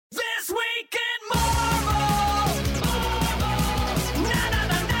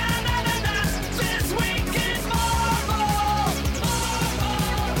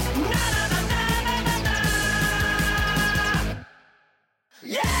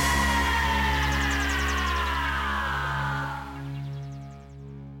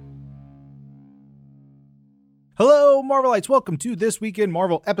Hello, Marvelites. Welcome to This Week in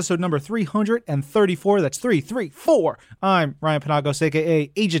Marvel, episode number 334. That's 334. I'm Ryan Penagos,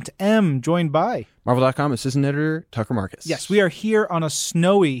 a.k.a. Agent M, joined by Marvel.com assistant editor Tucker Marcus. Yes, we are here on a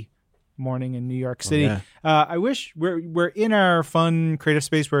snowy morning in New York City. Oh, yeah. I wish we're in our fun creative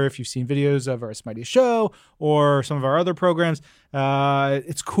space where if you've seen videos of our Mighty Show or some of our other programs,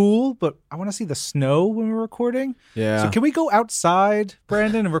 it's cool, but I want to see the snow when we're recording. Yeah. So can we go outside,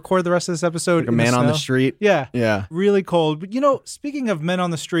 Brandon, and record the rest of this episode? Like a man on the street. Yeah. Yeah. Really cold. But speaking of men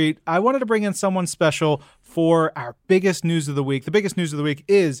on the street, I wanted to bring in someone special for our biggest news of the week. The biggest news of the week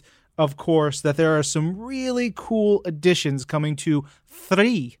is, of course, that there are some really cool additions coming to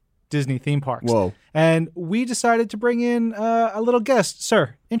 3 Disney theme parks. Whoa. And we decided to bring in a little guest.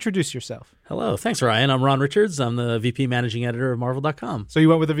 Sir, introduce yourself. Hello. Thanks, Ryan. I'm Ron Richards. I'm the VP Managing Editor of Marvel.com. So you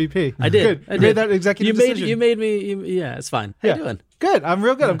went with a VP. I did. Good. You made that executive decision. You made me. Yeah, it's fine. How you doing? Good. I'm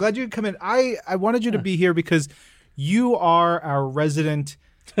real good. I'm glad you could come in. I wanted you to be here because you are our resident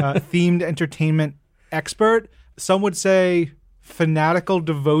themed entertainment expert. Some would say fanatical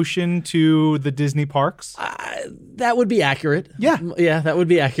devotion to the Disney parks. That would be accurate. Yeah, that would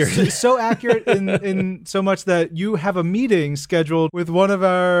be accurate. So accurate in so much that you have a meeting scheduled with one of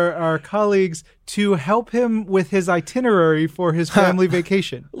our colleagues to help him with his itinerary for his family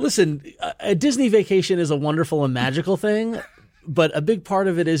vacation. Listen, a Disney vacation is a wonderful and magical thing. But a big part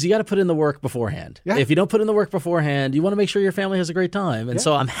of it is you got to put in the work beforehand. Yeah. If you don't put in the work beforehand, you want to make sure your family has a great time. And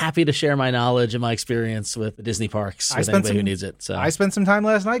so I'm happy to share my knowledge and my experience with the Disney parks with anybody who needs it. So I spent some time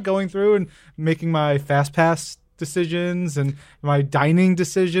last night going through and making my Fast Pass decisions and my dining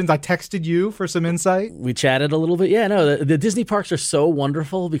decisions. I texted you for some insight. We chatted a little bit. Yeah, no, the Disney parks are so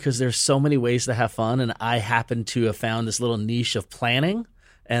wonderful because there's so many ways to have fun. And I happen to have found this little niche of planning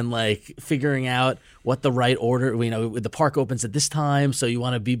and like figuring out what the right order, the park opens at this time, so you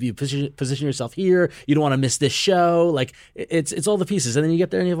want to position yourself here. You don't want to miss this show. Like it's all the pieces, and then you get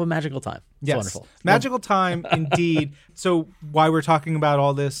there and you have a magical time. It's wonderful. Magical time indeed. So why we're talking about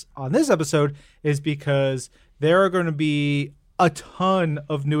all this on this episode is because there are going to be a ton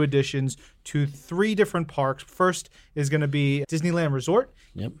of new additions to 3 different parks. First is going to be Disneyland Resort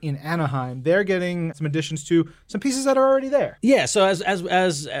in Anaheim. They're getting some additions to some pieces that are already there. Yeah, so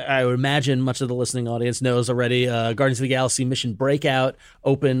as I would imagine much of the listening audience knows already, Guardians of the Galaxy Mission Breakout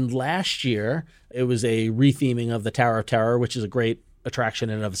opened last year. It was a retheming of the Tower of Terror, which is a great attraction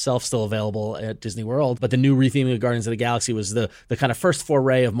in and of itself, still available at Disney World. But the new retheming of Guardians of the Galaxy was the kind of first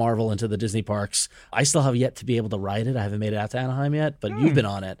foray of Marvel into the Disney parks. I still have yet to be able to ride it. I haven't made it out to Anaheim yet, but you've been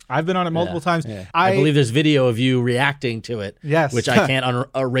on it. I've been on it multiple times. Yeah. I believe there's video of you reacting to it, which I can't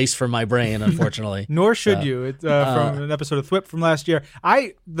erase from my brain, unfortunately. Nor should you. It's from an episode of Thwip from last year.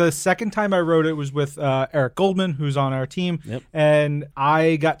 The second time I rode it was with Eric Goldman, who's on our team, and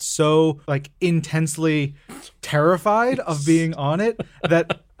I got so intensely terrified of being on it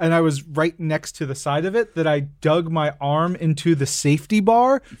and I was right next to the side of it that I dug my arm into the safety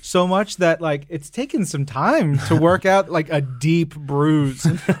bar so much that it's taken some time to work out a deep bruise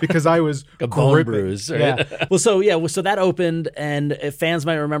because I was a bone bruise. Right? Yeah. So that opened, and if fans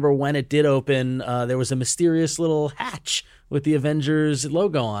might remember when it did open, there was a mysterious little hatch with the Avengers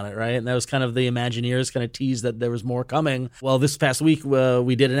logo on it, right? And that was kind of the Imagineers kind of teased that there was more coming. Well, this past week,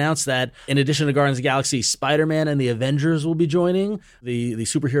 we did announce that in addition to Guardians of the Galaxy, Spider-Man and the Avengers will be joining the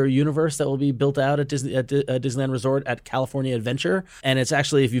superhero universe that will be built out at Disneyland Resort at California Adventure. And it's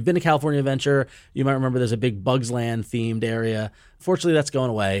actually, if you've been to California Adventure, you might remember there's a big Bugs Land themed area. Fortunately, that's going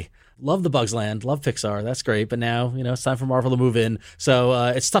away. Love the Bugs Land, love Pixar, that's great. But now, it's time for Marvel to move in. So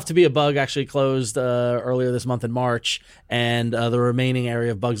it's tough to be a bug. Actually closed earlier this month in March, and the remaining area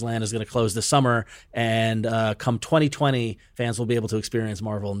of Bugs Land is going to close this summer. And come 2020, fans will be able to experience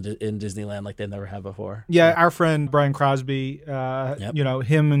Marvel in Disneyland like they never have before. Yeah, our friend Brian Crosby,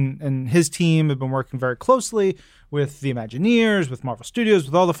 him and his team have been working very closely with the Imagineers, with Marvel Studios,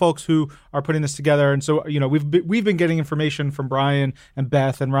 with all the folks who are putting this together. And so, we've been getting information from Brian and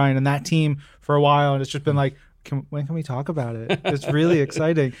Beth and Ryan and that team for a while, and it's just been when can we talk about it? It's really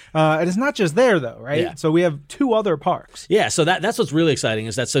exciting. And it's not just there, though, right? Yeah. So we have 2 other parks. Yeah, so that's what's really exciting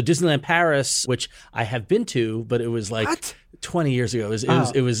is that Disneyland Paris, which I have been to, but it was 20 years ago.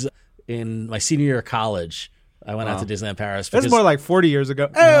 It was in my senior year of college. I went out to Disneyland Paris. That's more like 40 years ago.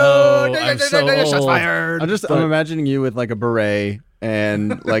 I'm so old. Shots fired. I'm imagining you with a beret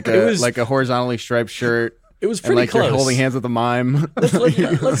and a horizontally striped shirt It was pretty close. You're holding hands with a mime. Let's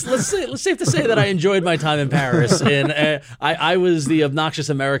safe to say that I enjoyed my time in Paris, and I was the obnoxious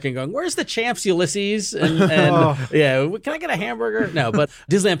American going, "Where's the champs, Ulysses?" And yeah, can I get a hamburger? No, but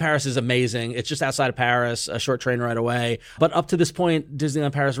Disneyland Paris is amazing. It's just outside of Paris, a short train ride away. But up to this point,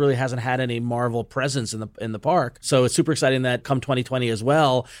 Disneyland Paris really hasn't had any Marvel presence in the park. So it's super exciting that come 2020 as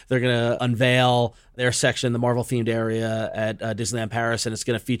well, they're going to unveil their section, the Marvel themed area at Disneyland Paris, and it's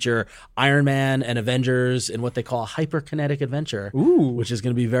going to feature Iron Man and Avengers in what they call a hyperkinetic adventure, which is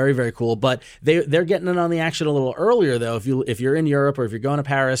going to be very, very cool. But they're getting in on the action a little earlier, though. If you're in Europe or if you're going to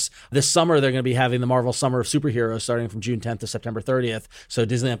Paris this summer, they're going to be having the Marvel Summer of Superheroes starting from June 10th to September 30th. So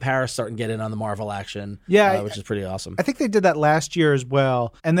Disneyland Paris starting to get in on the Marvel action, which is pretty awesome. I think they did that last year as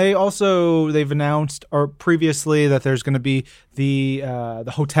well, and they've announced or previously that there's going to be the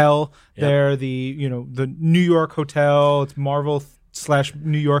hotel there, the New York hotel. It's Marvel /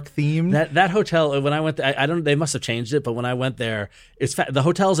 New York themed. That hotel, when I went there, I don't. They must have changed it, but when I went there, the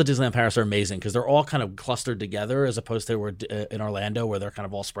hotels at Disneyland Paris are amazing because they're all kind of clustered together as opposed to where in Orlando where they're kind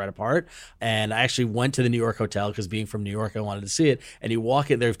of all spread apart. And I actually went to the New York hotel because being from New York, I wanted to see it. And you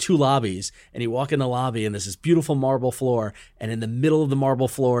walk in, there are 2 lobbies, and you walk in the lobby, and there's this beautiful marble floor, and in the middle of the marble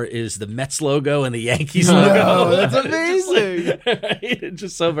floor is the Mets logo and the Yankees logo. Oh, that's amazing! It's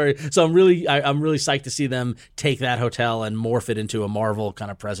just so very. So I'm really psyched to see them take that hotel and morph it into a Marvel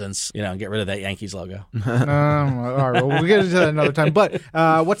kind of presence, and get rid of that Yankees logo. All right, well, we'll get into that another time. But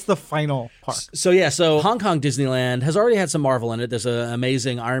what's the final park? So Hong Kong Disneyland has already had some Marvel in it. There's an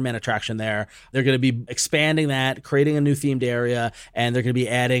amazing Iron Man attraction there. They're going to be expanding that, creating a new themed area, and they're going to be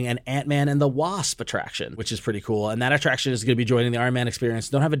adding an Ant-Man and the Wasp attraction, which is pretty cool. And that attraction is going to be joining the Iron Man Experience.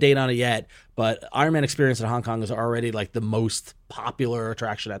 Don't have a date on it yet, but Iron Man Experience in Hong Kong is already like the most popular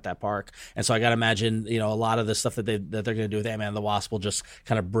attraction at that park. And so I got to imagine, a lot of the stuff that they're going to do with Ant-Man and the Wasp will just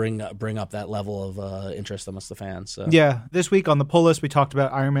kind of bring up that level of interest amongst the fans. So. Yeah. This week on the pull list, we talked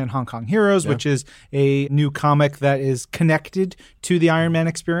about Iron Man Hong Kong Heroes, which is a new comic that is connected to the Iron Man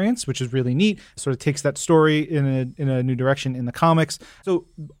Experience, which is really neat. Sort of takes that story in a new direction in the comics. So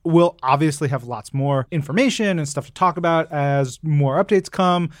we'll obviously have lots more information and stuff to talk about as more updates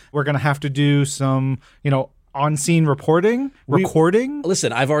come. We're going to have to do some, on-scene recording.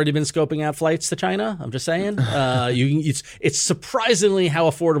 Listen, I've already been scoping out flights to China. I'm just saying. It's surprisingly how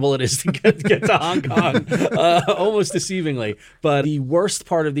affordable it is to get to Hong Kong, almost deceivingly. But the worst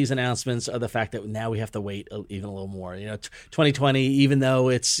part of these announcements are the fact that now we have to wait even a little more. 2020, even though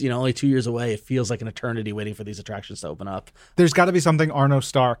it's only 2 years away, it feels like an eternity waiting for these attractions to open up. There's got to be something Arno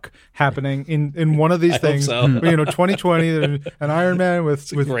Stark happening in one of these things. I hope so. 2020, an Iron Man with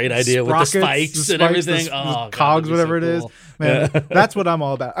great idea with the spikes and everything. Cogs, whatever it is. Man, that's what I'm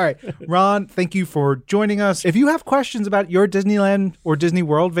all about. All right, Ron, thank you for joining us. If you have questions about your Disneyland or Disney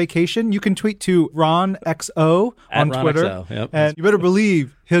World vacation, you can tweet to RonXO on Twitter. XO, yep. And you better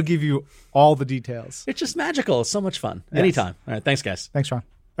believe he'll give you all the details. It's just magical. It's so much fun. Yes. Anytime. All right, thanks, guys. Thanks, Ron.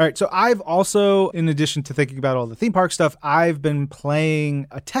 All right, so I've also, in addition to thinking about all the theme park stuff, I've been playing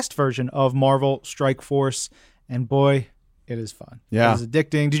a test version of Marvel Strike Force, and boy, it is fun. Yeah. It is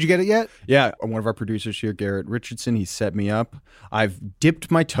addicting. Did you get it yet? Yeah. One of our producers here, Garrett Richardson, he set me up. I've dipped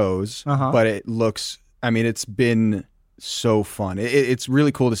my toes, but it looks, it's been so fun. It's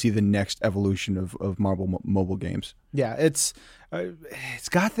really cool to see the next evolution of Marvel mobile games. Yeah, it's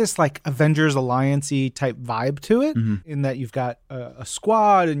got this like Avengers Alliance-y type vibe to it, in that you've got a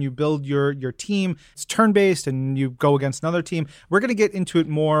squad and you build your team. It's turn-based and you go against another team. We're going to get into it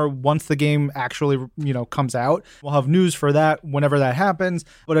more once the game actually comes out. We'll have news for that whenever that happens.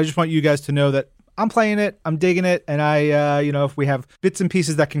 But I just want you guys to know that I'm playing it, I'm digging it, and I, if we have bits and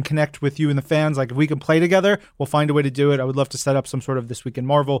pieces that can connect with you and the fans, like if we can play together, we'll find a way to do it. I would love to set up some sort of This Week in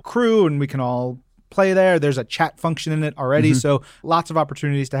Marvel crew, and we can all play there. There's a chat function in it already, so lots of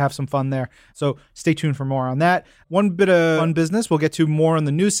opportunities to have some fun there. So stay tuned for more on that. One bit of fun business we'll get to more in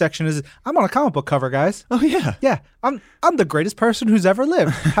the news section is I'm on a comic book cover, guys. Oh yeah. Yeah. I'm the greatest person who's ever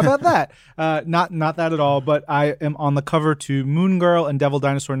lived. How about that? Not that at all, but I am on the cover to Moon Girl and Devil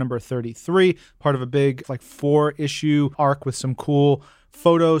Dinosaur number 33, part of a big 4-issue arc with some cool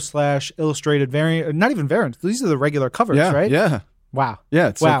photo/illustrated variant, not even variants. These are the regular covers, right? Yeah. Wow. Yeah,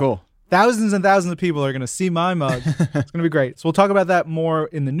 it's so cool. Thousands and thousands of people are going to see my mug. It's going to be great. So we'll talk about that more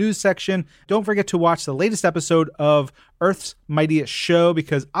in the news section. Don't forget to watch the latest episode of Earth's Mightiest Show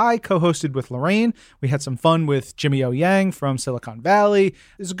because I co-hosted with Lorraine. We had some fun with Jimmy O. Yang from Silicon Valley. It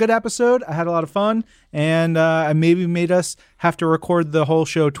was a good episode. I had a lot of fun. And I maybe made us have to record the whole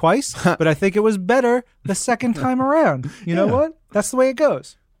show twice. But I think it was better the second time around. You know what? That's the way it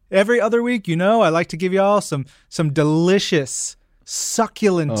goes. Every other week, I like to give you all some delicious,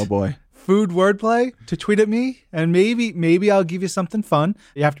 succulent food wordplay to tweet at me, and maybe I'll give you something fun.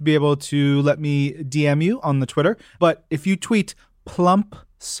 You have to be able to let me DM you on the Twitter. But if you tweet plump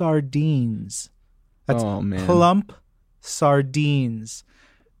sardines, that's plump sardines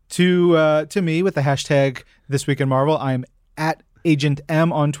to me with the hashtag This Week in Marvel. I'm at Agent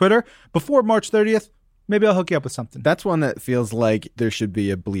M on Twitter. Before March 30th, maybe I'll hook you up with something. That's one that feels like there should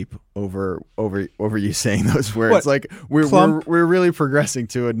be a bleep over you saying those words. What? Like we're really progressing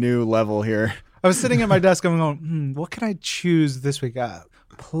to a new level here. I was sitting at my desk and going, what can I choose this week?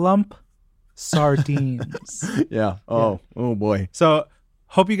 Plump sardines. Yeah. Oh boy. So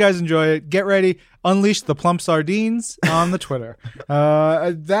hope you guys enjoy it. Get ready. Unleash the plump sardines on the Twitter.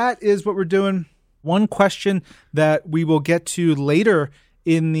 That is what we're doing. One question that we will get to later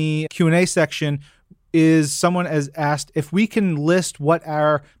in the Q&A section is someone has asked if we can list what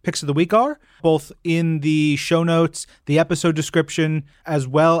our picks of the week are, both in the show notes, the episode description, as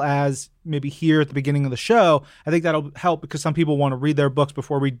well as maybe here at the beginning of the show. I think that'll help because some people want to read their books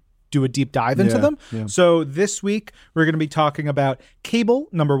before we do a deep dive into them. Yeah. So this week, we're going to be talking about Cable,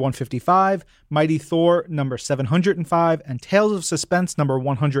 number 155, Mighty Thor, number 705, and Tales of Suspense, number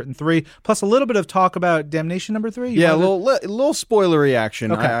 103, plus a little bit of talk about Damnation, number 3. Yeah, a little spoilery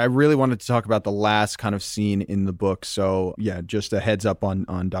action. Okay. I really wanted to talk about the last kind of scene in the book. So yeah, just a heads up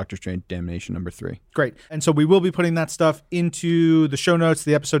on Doctor Strange Damnation, number 3. Great. And so we will be putting that stuff into the show notes,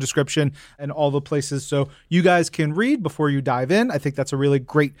 the episode description, and all the places so you guys can read before you dive in. I think that's a really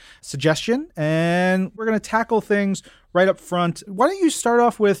great suggestion. And we're going to tackle things right up front. Why don't you start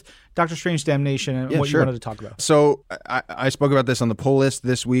off with Doctor Strange Damnation and what you wanted to talk about? So I spoke about this on the pull list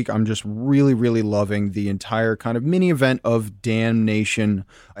this week. I'm just really, really loving the entire kind of mini event of Damnation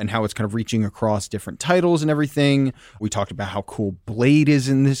and how it's kind of reaching across different titles and everything. We talked about how cool Blade is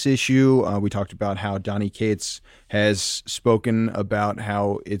in this issue. We talked about how Donny Cates has spoken about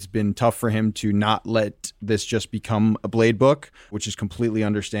how it's been tough for him to not let this just become a Blade book, which is completely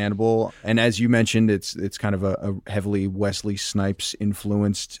understandable. And as you mentioned, it's kind of a heavily Wesley Snipes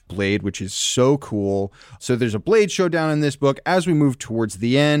influenced Blade, which is so cool. So there's a Blade showdown in this book. As we move towards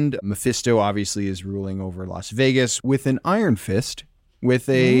the end, Mephisto obviously is ruling over Las Vegas with an iron fist, with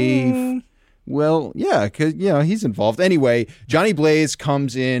a... Well, yeah, because, he's involved. Anyway, Johnny Blaze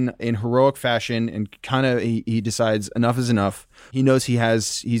comes in heroic fashion and kind of he decides enough is enough. He knows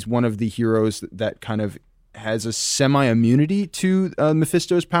he's one of the heroes that kind of has a semi-immunity to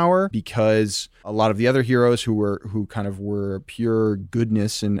Mephisto's power, because a lot of the other heroes who kind of were pure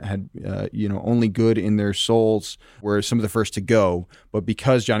goodness and had only good in their souls were some of the first to go. But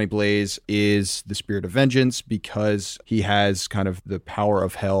because Johnny Blaze is the spirit of vengeance, because he has kind of the power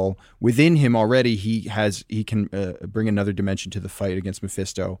of hell within him already, he can bring another dimension to the fight against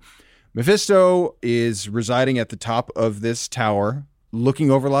Mephisto. Mephisto is residing at the top of this tower,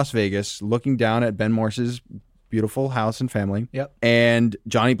 looking over Las Vegas, looking down at Ben Morse's beautiful house and family. Yep. And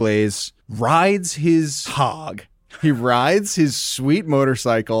Johnny Blaze rides his hog. He rides his sweet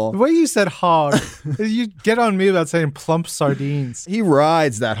motorcycle. The way you said hog, you get on me about saying plump sardines. He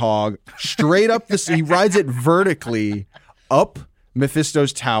rides that hog straight up he rides it vertically up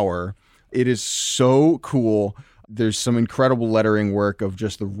Mephisto's tower. It is so cool. There's some incredible lettering work of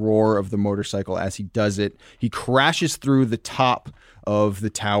just the roar of the motorcycle as he does it. He crashes through the top of the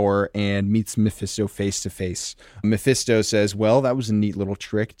tower and meets Mephisto face to face. Mephisto says, "Well, that was a neat little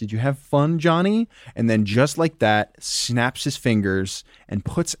trick. Did you have fun, Johnny?" And then just like that, snaps his fingers and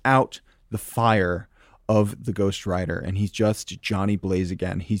puts out the fire of the Ghost Rider. And he's just Johnny Blaze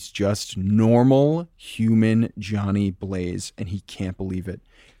again. He's just normal human Johnny Blaze. And he can't believe it.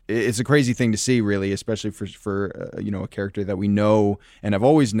 It's a crazy thing to see, really, especially for a character that we know and have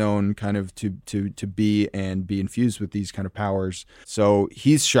always known kind of to be and be infused with these kind of powers. So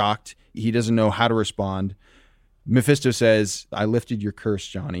he's shocked. He doesn't know how to respond. Mephisto says, "I lifted your curse,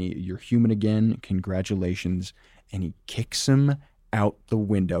 Johnny. You're human again. Congratulations." And he kicks him out the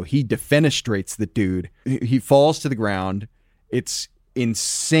window. He defenestrates the dude. He falls to the ground. It's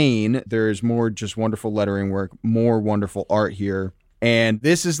insane. There's more just wonderful lettering work, more wonderful art here. And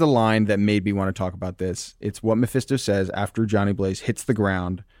this is the line that made me want to talk about this. It's what Mephisto says after Johnny Blaze hits the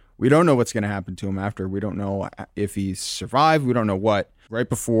ground. We don't know what's going to happen to him after. We don't know if he's survived. We don't know what. Right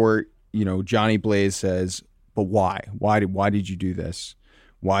before, Johnny Blaze says, "But why? Why did you do this?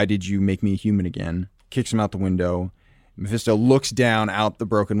 Why did you make me a human again?" Kicks him out the window. Mephisto looks down out the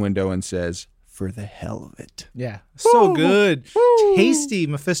broken window and says, "For the hell of it." Yeah. So good. Woo. Tasty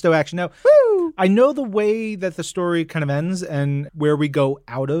Mephisto action. Now, woo. I know the way that the story kind of ends and where we go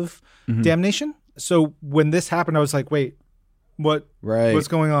out of Damnation. So when this happened, I was like, wait, what's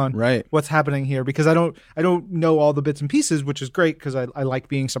going on, right? What's happening here? Because I don't know all the bits and pieces, which is great because I like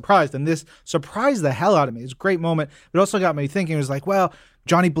being surprised, and this surprised the hell out of me. It's a great moment, but it also got me thinking. It was like, well,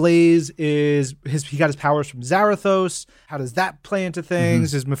 Johnny Blaze he got his powers from Zarathos. How does that play into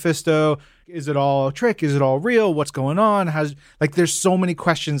things? Is Mephisto, is it all a trick? Is it all real? What's going on? There's so many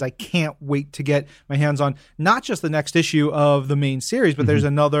questions I can't wait to get my hands on. Not just the next issue of the main series, but there's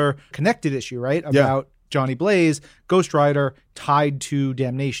another connected issue, right? About Johnny Blaze, Ghost Rider, tied to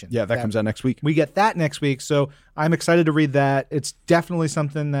Damnation. Yeah, that comes out next week. We get that next week, so I'm excited to read that. It's definitely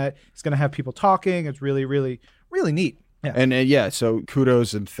something that is going to have people talking. It's really, really, really neat. Yeah. And so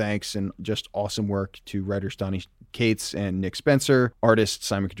kudos and thanks and just awesome work to writers Donnie Cates and Nick Spencer, artist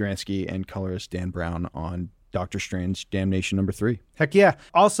Simon Kodransky, and colorist Dan Brown on Doctor Strange Damnation #3. Heck yeah.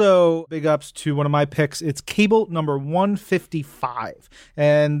 Also, big ups to one of my picks. It's Cable number 155.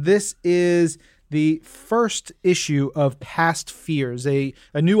 And this is the first issue of Past Fears, a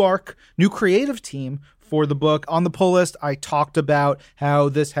new arc, new creative team for the book. On the pull list, I talked about how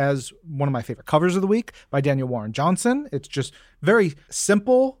this has one of my favorite covers of the week by Daniel Warren Johnson. It's just very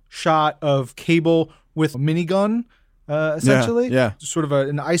simple shot of Cable with a minigun, essentially. Yeah. Sort of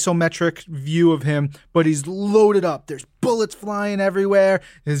an isometric view of him, but he's loaded up. There's bullets flying everywhere.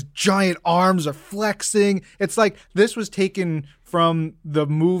 His giant arms are flexing. It's like this was taken from the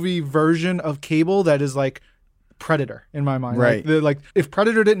movie version of Cable that is like Predator in my mind. Right. Like if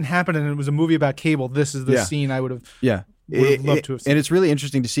Predator didn't happen and it was a movie about Cable, this is the scene I would have loved to have seen. And it's really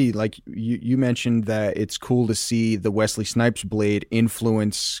interesting to see, like you mentioned that it's cool to see the Wesley Snipes blade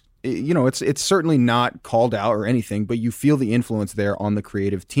influence. You know, it's certainly not called out or anything, but you feel the influence there on the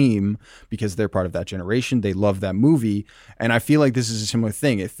creative team because they're part of that generation. They love that movie. And I feel like this is a similar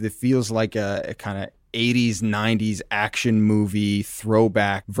thing. It feels like a kind of 80s, 90s action movie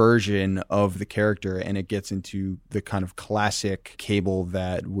throwback version of the character, and it gets into the kind of classic Cable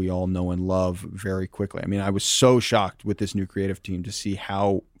that we all know and love very quickly. I mean, I was so shocked with this new creative team to see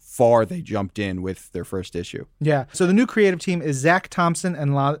how far they jumped in with their first issue. Yeah. So the new creative team is Zach Thompson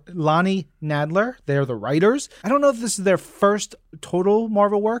and Lonnie Nadler. They're the writers. I don't know if this is their first total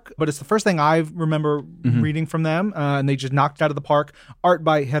Marvel work, but it's the first thing I remember reading from them. And they just knocked it out of the park. Art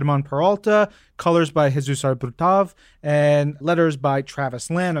by Herman Peralta, colors by Jesus Arbrutav, and letters by Travis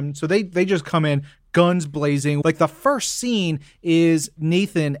Lanham. So they just come in guns blazing. Like the first scene is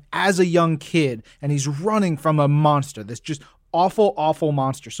Nathan as a young kid, and he's running from a monster. This just awful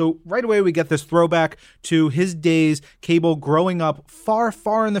monster. So right away we get this throwback to his days, Cable growing up far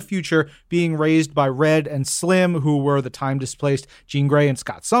in the future, being raised by Red and Slim, who were the time displaced Jean Grey and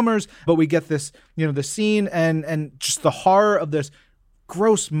Scott Summers. But we get this, the scene and just the horror of this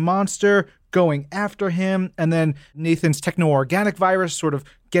gross monster going after him, and then Nathan's techno-organic virus sort of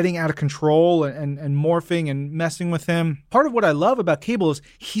getting out of control and morphing and messing with him. Part of what I love about Cable is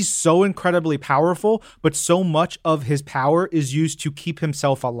he's so incredibly powerful, but so much of his power is used to keep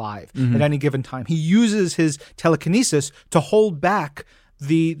himself alive at any given time. He uses his telekinesis to hold back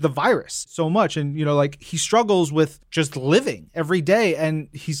the virus so much, and he struggles with just living every day, and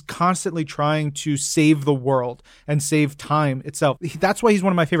he's constantly trying to save the world and save time itself. That's why he's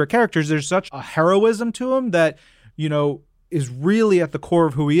one of my favorite characters. There's such a heroism to him that is really at the core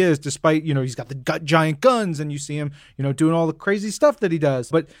of who he is, despite, he's got the giant guns and you see him, doing all the crazy stuff that he does.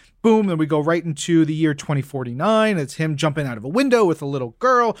 But boom, then we go right into the year 2049. It's him jumping out of a window with a little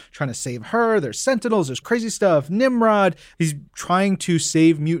girl, trying to save her. There's Sentinels, there's crazy stuff. Nimrod, he's trying to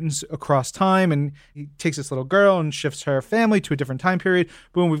save mutants across time, and he takes this little girl and shifts her family to a different time period.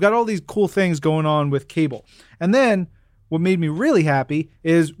 Boom, we've got all these cool things going on with Cable. And then what made me really happy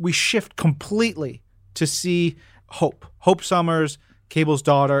is we shift completely to see Hope Summers, Cable's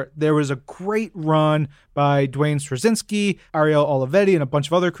daughter. There was a great run by Dwayne Straczynski, Ariel Olivetti, and a bunch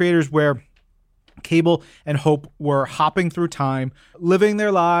of other creators where Cable and Hope were hopping through time, living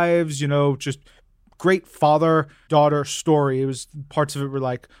their lives, just great father-daughter story. It was parts of it were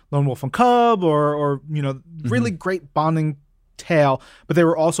like Lone Wolf and Cub or really great bonding tale, but they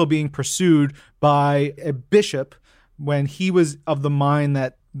were also being pursued by a bishop when he was of the mind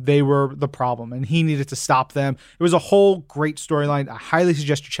that they were the problem and he needed to stop them. It was a whole great storyline. I highly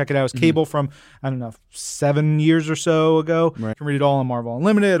suggest you check it out. It's Cable from, 7 years or so ago. Right. You can read it all on Marvel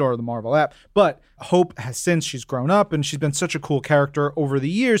Unlimited or the Marvel app. But Hope has since she's grown up and she's been such a cool character over the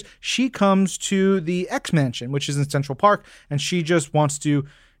years. She comes to the X Mansion, which is in Central Park, and she just wants to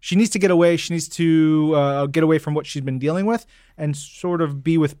she needs to get away. She needs to get away from what she's been dealing with and sort of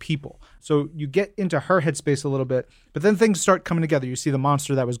be with people. So you get into her headspace a little bit, but then things start coming together. You see the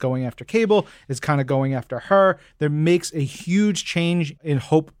monster that was going after Cable is kind of going after her. There makes a huge change in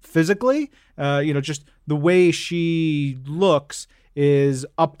Hope physically. Just the way she looks is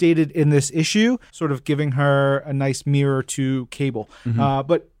updated in this issue, sort of giving her a nice mirror to Cable.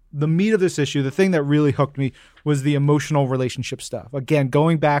 But the meat of this issue, the thing that really hooked me, was the emotional relationship stuff. Again,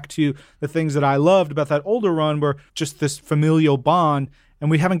 going back to the things that I loved about that older run were just this familial bond, and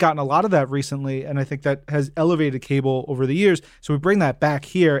we haven't gotten a lot of that recently, and I think that has elevated Cable over the years. So we bring that back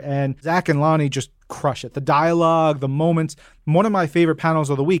here, and Zach and Lonnie just crush it. The dialogue, the moments. One of my favorite panels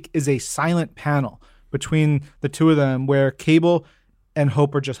of the week is a silent panel between the two of them where Cable and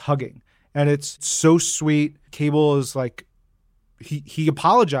Hope are just hugging. And it's so sweet. Cable is like, he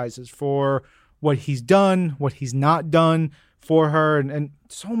apologizes for what he's done, what he's not done for her, and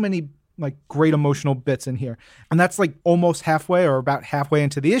so many like great emotional bits in here. And that's like almost halfway or about halfway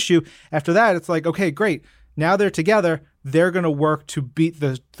into the issue. After that, it's like, okay, great. Now they're together. They're going to work to beat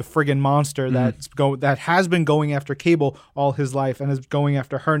the friggin' monster that has been going after Cable all his life and is going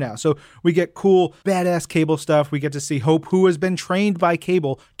after her now. So we get cool, badass Cable stuff. We get to see Hope, who has been trained by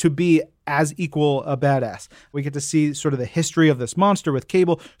Cable to be as equal a badass. We get to see sort of the history of this monster with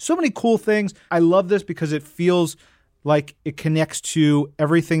Cable. So many cool things. I love this because it feels like it connects to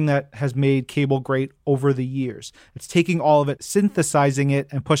everything that has made Cable great over the years. It's taking all of it, synthesizing it,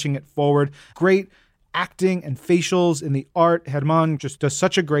 and pushing it forward. Great acting and facials in the art. Herman just does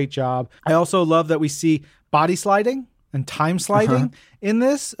such a great job. I also love that we see body sliding and time sliding in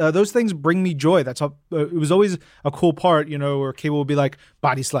this. Those things bring me joy. That's how, it was always a cool part, where Cable would be like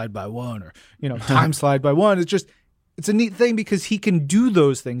body slide by one or, time slide by one. It's a neat thing because he can do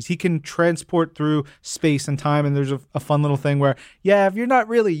those things. He can transport through space and time. And there's a fun little thing where, if you're not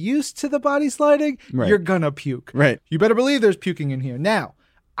really used to the body sliding, you're gonna puke. Right. You better believe there's puking in here. Now,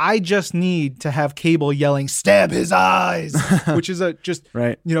 I just need to have Cable yelling, "Stab his eyes," which is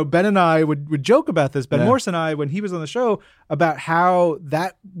right. Ben and I would joke about this. Ben Morse and I, when he was on the show, about how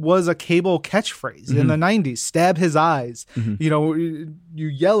that was a Cable catchphrase in the 90s, "Stab his eyes." You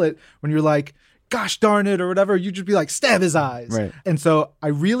yell it when you're like, "Gosh darn it," or whatever. You just be like, "Stab his eyes." Right. And so I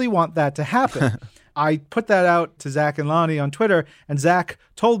really want that to happen. I put that out to Zach and Lonnie on Twitter, and Zach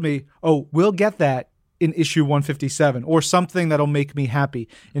told me, "Oh, we'll get that in issue 157 or something that'll make me happy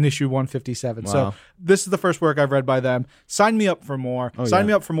in issue 157. Wow. So this is the first work I've read by them. Sign me up for more. Sign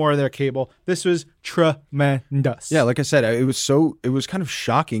me up for more of their Cable. This was tremendous. Yeah, like I said, it was kind of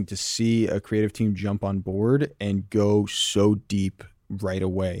shocking to see a creative team jump on board and go so deep right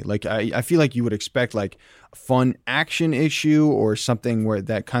away. Like I feel like you would expect like a fun action issue or something where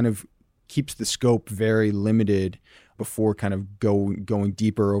that kind of keeps the scope very limited before kind of going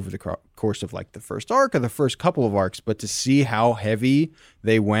deeper over the course of like the first arc or the first couple of arcs. But to see how heavy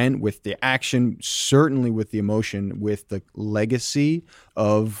they went with the action, certainly with the emotion, with the legacy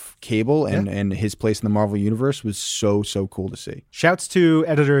of Cable and his place in the Marvel Universe was so cool to see. Shouts to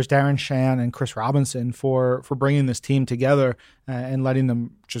editors Darren Shan and Chris Robinson for bringing this team together and letting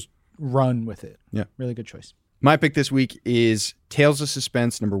them just run with it. Yeah. Really good choice. My pick this week is Tales of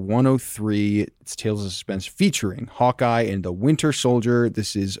Suspense number 103. It's Tales of Suspense featuring Hawkeye and the Winter Soldier.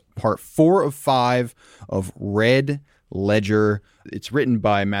 This is part 4 of 5 of Red Ledger. It's written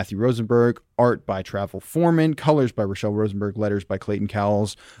by Matthew Rosenberg, art by Travel Foreman, colors by Rochelle Rosenberg, letters by Clayton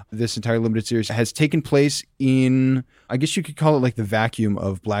Cowles. This entire limited series has taken place in, I guess you could call it like the vacuum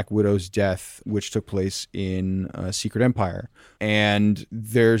of Black Widow's death, which took place in Secret Empire. And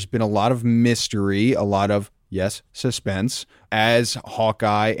there's been a lot of mystery, a lot of suspense, as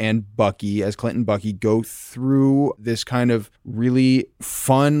Hawkeye and Bucky, as Clint and Bucky go through this kind of really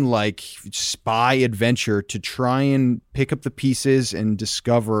fun, like spy adventure to try and pick up the pieces and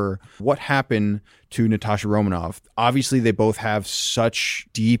discover what happened to Natasha Romanoff. Obviously, they both have such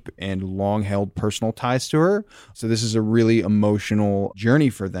deep and long-held personal ties to her. So this is a really emotional journey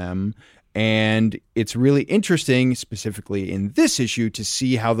for them. And it's really interesting, specifically in this issue, to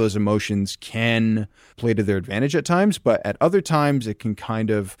see how those emotions can play to their advantage at times, but at other times it can kind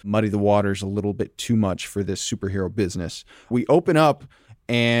of muddy the waters a little bit too much for this superhero business. We open up,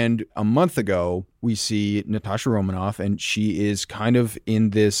 and a month ago, we see Natasha Romanoff, and she is kind of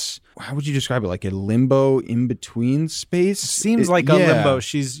in this, how would you describe it? Like a limbo in-between space? Seems like a limbo.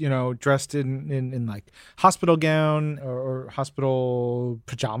 She's, dressed in like hospital gown or hospital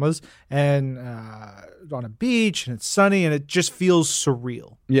pajamas and on a beach, and it's sunny, and it just feels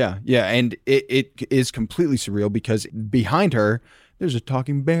surreal. Yeah. And it is completely surreal because behind her, there's a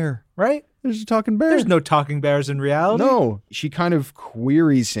talking bear. Right? There's a talking bear. There's no talking bears in reality. No. She kind of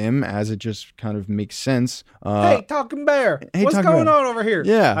queries him as it just kind of makes sense. Hey, talking bear. What's going on over here?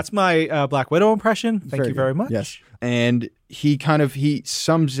 Yeah. That's my Black Widow impression. Thank you very much. Yes. And he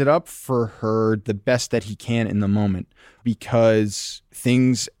sums it up for her the best that he can in the moment, because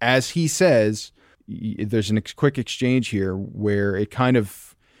things, as he says, there's a quick exchange here where it kind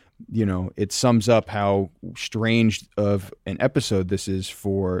of, it sums up how strange of an episode this is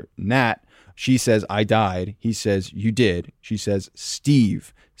for Nat. She says, I died. He says, you did. She says,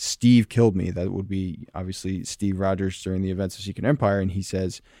 Steve killed me. That would be obviously Steve Rogers during the events of Secret Empire. And he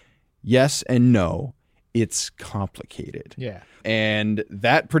says, yes and no. It's complicated. Yeah. And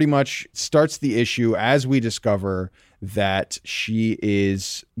that pretty much starts the issue as we discover that she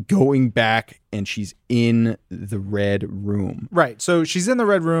is going back and she's in the Red Room. Right. So she's in the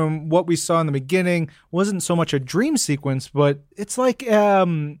Red Room. What we saw in the beginning wasn't so much a dream sequence, but it's like,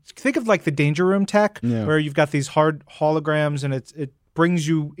 think of like the Danger Room tech, where you've got these hard holograms and it brings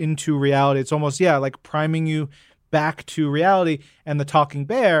you into reality. It's almost, like priming you back to reality. And the talking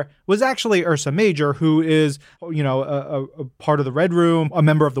bear was actually Ursa Major, who is, a part of the Red Room, a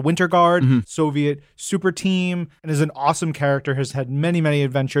member of the Winter Guard, Soviet super team, and is an awesome character, has had many, many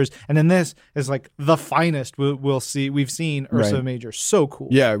adventures. And in this is like the finest we've seen Ursa Major. So cool.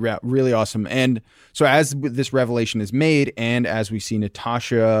 Yeah, really awesome. And so as this revelation is made, and as we see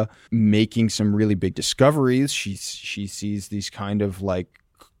Natasha making some really big discoveries, she sees these kind of like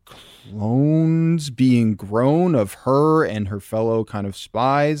clones being grown of her and her fellow kind of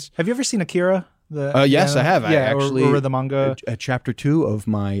spies. Have you ever seen Akira? Yes, I have. I actually or the manga. Chapter 2 of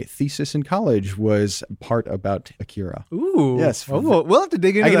my thesis in college was part about Akira. Ooh. Yes. We'll have to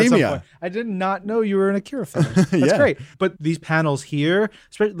dig into academia. That at some point. I did not know you were an Akira fan. That's great. But these panels here,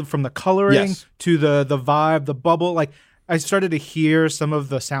 especially from the coloring to the vibe, the bubble, like I started to hear some of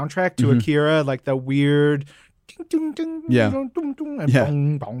the soundtrack to Akira, like the weird ding, ding, yeah. Ding, ding, ding, and yeah.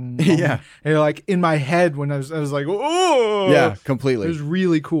 bong, bong, bong. Yeah. And like in my head when I was like, oh. Yeah, completely. It was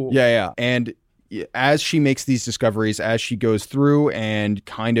really cool. Yeah. And as she makes these discoveries, as she goes through and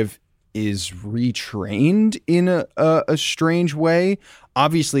kind of is retrained in a strange way,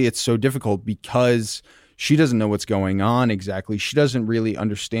 obviously it's so difficult because she doesn't know what's going on exactly. She doesn't really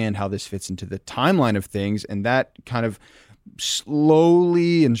understand how this fits into the timeline of things. And that kind of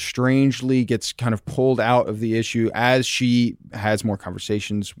slowly and strangely gets kind of pulled out of the issue as she has more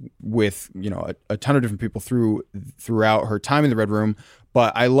conversations with, a ton of different people throughout her time in the Red Room.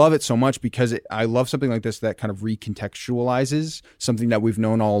 But I love it so much because I love something like this that kind of recontextualizes something that we've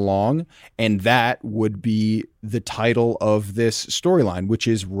known all along. And that would be the title of this storyline, which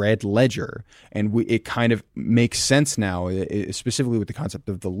is Red Ledger. And it kind of makes sense now, specifically with the concept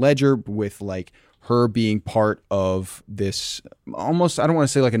of the ledger, with like her being part of this almost, I don't want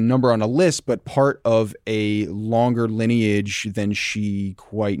to say like a number on a list, but part of a longer lineage than she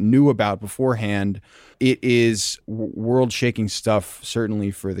quite knew about beforehand. It is world-shaking stuff, certainly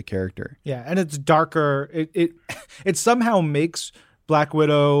for the character. Yeah, and it's darker. It somehow makes Black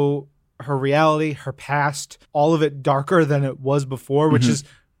Widow, her reality, her past, all of it darker than it was before, which is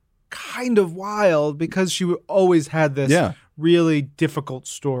kind of wild because she always had this really difficult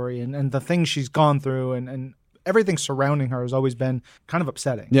story and the things she's gone through and everything surrounding her has always been kind of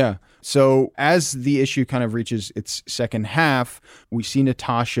upsetting. Yeah. So as the issue kind of reaches its second half, we see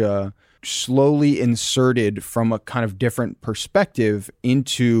Natasha slowly inserted from a kind of different perspective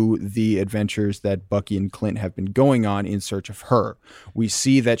into the adventures that Bucky and Clint have been going on in search of her. We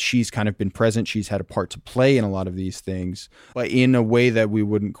see that she's kind of been present. She's had a part to play in a lot of these things, but in a way that we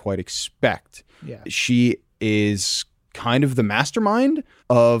wouldn't quite expect. Yeah. She is kind of the mastermind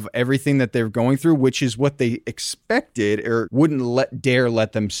of everything that they're going through, which is what they expected or wouldn't dare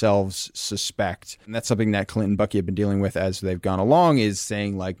let themselves suspect. And that's something that Clint and Bucky have been dealing with as they've gone along, is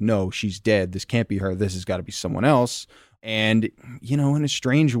saying like, no, she's dead. This can't be her. This has got to be someone else. And, in a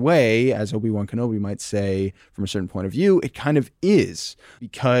strange way, as Obi-Wan Kenobi might say, from a certain point of view, it kind of is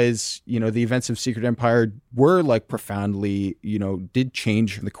because, the events of Secret Empire were like profoundly, did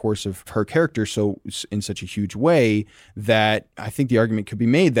change the course of her character. So in such a huge way that I think the argument could be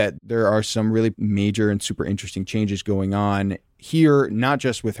made that there are some really major and super interesting changes going on here, not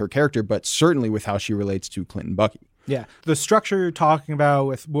just with her character, but certainly with how she relates to Clint and Bucky. Yeah. The structure you're talking about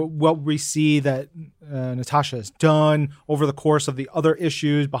with what we see that Natasha has done over the course of the other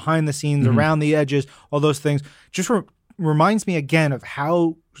issues, behind the scenes, around the edges, all those things, just reminds me again of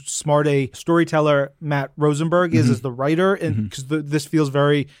how smart a storyteller Matt Rosenberg is as the writer. And because this feels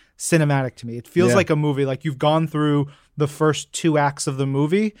very cinematic to me. It feels like a movie, like you've gone through the first 2 acts of the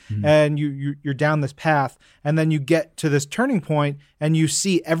movie and you're down this path, and then you get to this turning point and you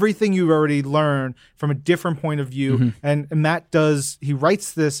see everything you've already learned from a different point of view. And Matt he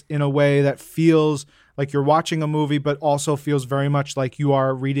writes this in a way that feels like you're watching a movie, but also feels very much like you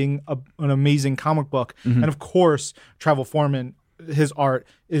are reading an amazing comic book. And of course, Travel Foreman, his art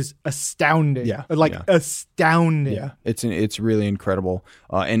is astounding. Astounding. Yeah, it's really incredible,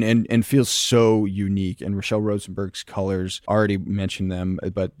 and feels so unique. And Rochelle Rosenberg's colors, already mentioned them,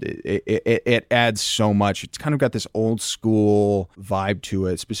 but it adds so much. It's kind of got this old school vibe to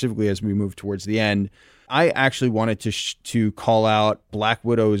it, specifically as we move towards the end. I actually wanted to call out Black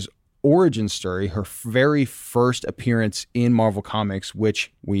Widow's origin story, her very first appearance in Marvel Comics,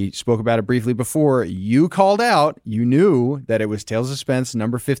 which we spoke about it briefly before. You called out, you knew that it was Tales of Suspense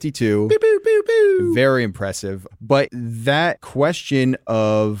number 52. Boop, boop, boop, boop. Very impressive. But that question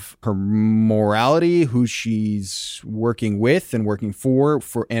of her morality, who she's working with and working for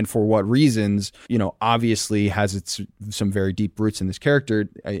what reasons, obviously has some very deep roots in this character.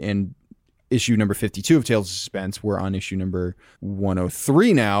 And issue number 52 of Tales of Suspense. We're on issue number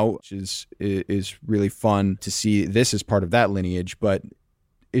 103 now, which is really fun to see this as part of that lineage. But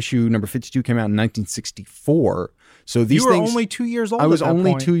issue number 52 came out in 1964. So these things, only 2 years old. I was at that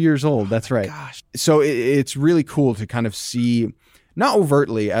only point. 2 years old. That's right. Gosh. So it's really cool to kind of see, not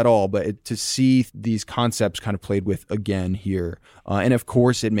overtly at all, but to see these concepts kind of played with again here. And of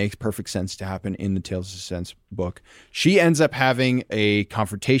course, it makes perfect sense to happen in the Tales of Suspense book. She ends up having a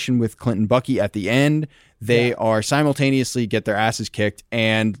confrontation with Clint and Bucky at the end. They are simultaneously get their asses kicked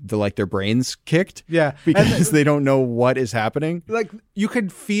and their brains kicked. Yeah. Because they don't know what is happening. Like, you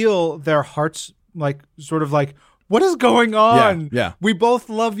could feel their hearts, sort of like, what is going on? Yeah. We both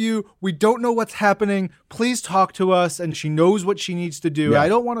love you. We don't know what's happening. Please talk to us. And she knows what she needs to do. Yeah. I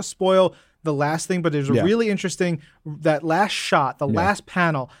don't want to spoil the last thing, but there's a really interesting, that last shot, the last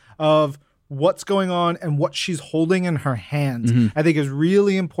panel of what's going on and what she's holding in her hands, I think is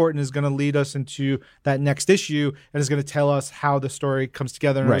really important, is going to lead us into that next issue and is going to tell us how the story comes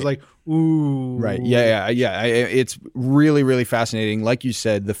together. And I was like, ooh. Right. Yeah. It's really, really fascinating. Like you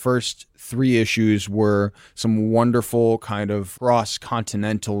said, the first 3 issues were some wonderful kind of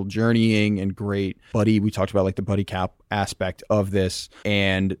cross-continental journeying and great buddy. We talked about the buddy cap aspect of this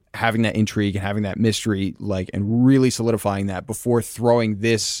and having that intrigue and having that mystery, and really solidifying that before throwing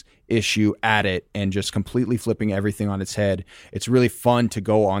this issue at it and just completely flipping everything on its head. It's really fun to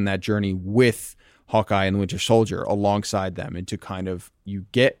go on that journey with Hawkeye and the Winter Soldier alongside them, and to kind of you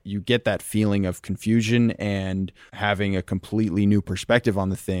get that feeling of confusion and having a completely new perspective on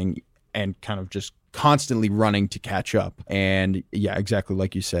the thing and kind of just constantly running to catch up. And yeah, exactly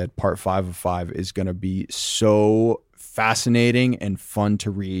like you said, part 5 of 5 is going to be so fascinating and fun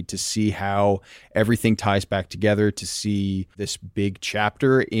to read, to see how everything ties back together, to see this big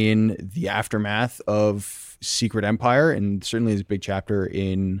chapter in the aftermath of Secret Empire, and certainly this big chapter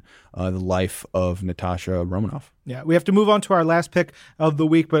in the life of Natasha Romanoff. Yeah, we have to move on to our last pick of the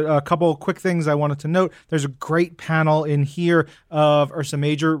week, but a couple of quick things I wanted to note. There's a great panel in here of Ursa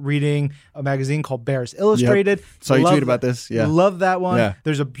Major reading a magazine called Bears Illustrated. Yep. Saw you tweet about this. Yeah. Love that one. Yeah.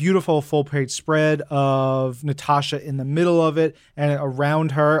 There's a beautiful full-page spread of Natasha in the middle of it, and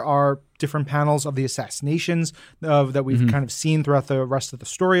around her are different panels of the assassinations that we've kind of seen throughout the rest of the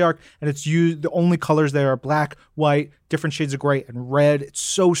story arc. And it's used, the only colors there are black, white, different shades of gray, and red. It's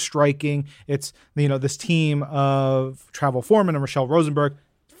so striking. It's, this team of Travel Foreman and Rochelle Rosenberg,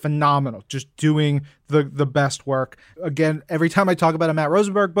 phenomenal, just doing the best work. Again, every time I talk about a Matt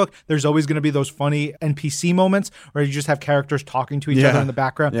Rosenberg book, there's always going to be those funny NPC moments where you just have characters talking to each other in the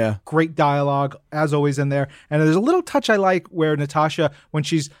background. Yeah. Great dialogue, as always, in there. And there's a little touch I like where Natasha, when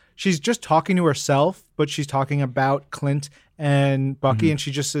she's just talking to herself, but she's talking about Clint and Bucky, and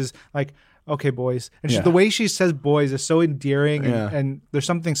she just says, okay, boys. And the way she says boys is so endearing, and there's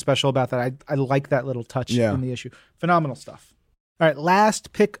something special about that. I like that little touch in the issue. Phenomenal stuff. All right,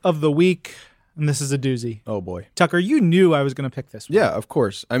 last pick of the week, and this is a doozy. Oh, boy. Tucker, you knew I was going to pick this one. Yeah, of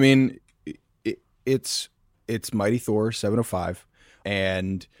course. I mean, it's Mighty Thor 705.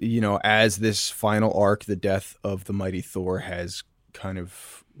 And, as this final arc, the death of the Mighty Thor has kind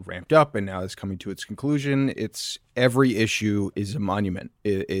of ramped up and now is coming to its conclusion. Every issue is a monument.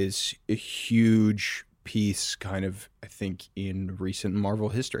 It is a huge piece, kind of, I think, in recent Marvel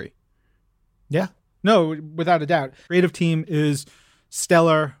history. Yeah. No, without a doubt. Creative team is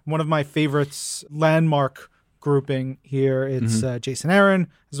stellar. One of my favorites, landmark grouping here. It's Jason Aaron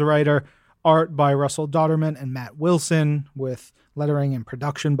as the writer. art by Russell Dodderman and Matt Wilson, with lettering and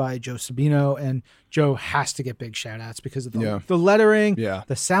production by Joe Sabino. And Joe has to get big shout outs because of the lettering,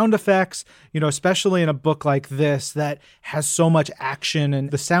 the sound effects, especially in a book like this that has so much action,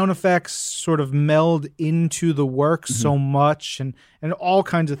 and the sound effects sort of meld into the work so much, and all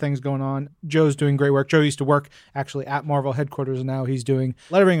kinds of things going on. Joe's doing great work. Joe used to work actually at Marvel headquarters, and now he's doing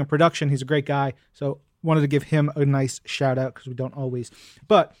lettering and production. He's a great guy. So wanted to give him a nice shout out because we don't always.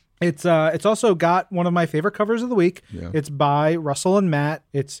 But it's also got one of my favorite covers of the week. Yeah. It's by Russell and Matt.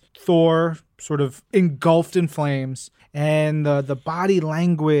 It's Thor sort of engulfed in flames, and the body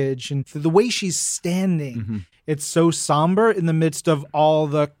language and the way she's standing. It's so somber in the midst of all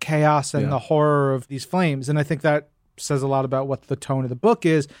the chaos and the horror of these flames. And I think that says a lot about what the tone of the book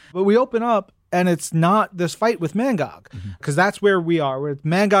is. But we open up, and it's not this fight with Mangog, because that's where we are. Where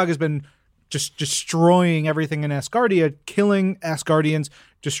Mangog has been just destroying everything in Asgardia, killing Asgardians,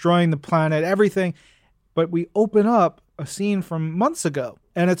 destroying the planet, everything. But we open up a scene from months ago,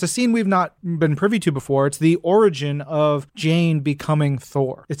 and it's a scene we've not been privy to before. It's the origin of Jane becoming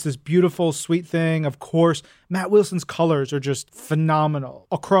Thor. It's this beautiful, sweet thing. Of course, Matt Wilson's colors are just phenomenal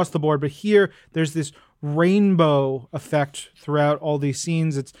across the board. But here, there's this rainbow effect throughout all these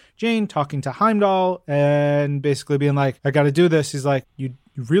scenes. It's Jane talking to Heimdall and basically being like, I got to do this. He's like, you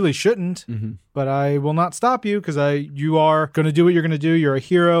really shouldn't, but I will not stop you because you are going to do what you're going to do. You're a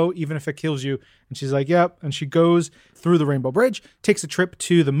hero, even if it kills you. And she's like, yep. And she goes through the Rainbow Bridge, takes a trip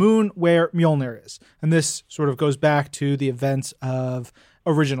to the moon where Mjolnir is. And this sort of goes back to the events of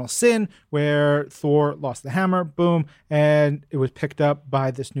Original Sin, where Thor lost the hammer, boom, and it was picked up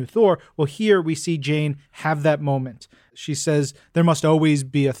by this new Thor. Well, here we see Jane have that moment. She says, there must always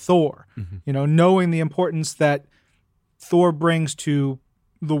be a Thor, knowing the importance that Thor brings to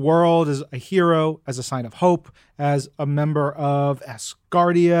the world as a hero, as a sign of hope, as a member of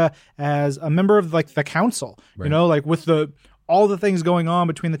Asgardia, as a member of like the council, like with all the things going on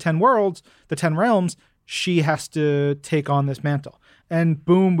between the 10 worlds, the 10 realms, she has to take on this mantle. And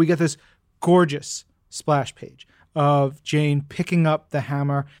boom, we get this gorgeous splash page of Jane picking up the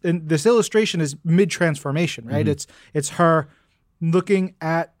hammer. And this illustration is mid-transformation, right? It's her looking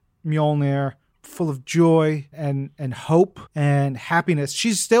at Mjolnir, full of joy and hope and happiness.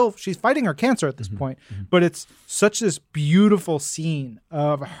 She's fighting her cancer at this point, but it's such this beautiful scene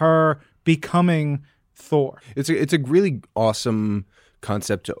of her becoming Thor. It's a really awesome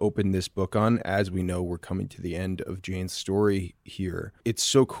concept to open this book on, as we know we're coming to the end of Jane's story here. It's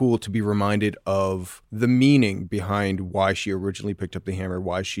so cool to be reminded of the meaning behind why she originally picked up the hammer,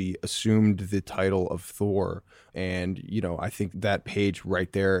 why she assumed the title of Thor. And, I think that page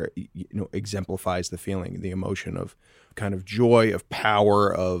right there, exemplifies the feeling, the emotion of kind of joy, of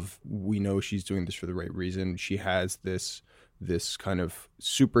power, of we know she's doing this for the right reason. She has this kind of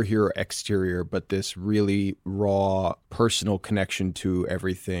superhero exterior, but this really raw personal connection to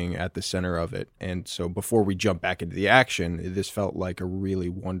everything at the center of it. And so before we jump back into the action, this felt like a really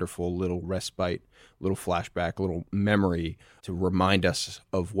wonderful little respite, little flashback, little memory to remind us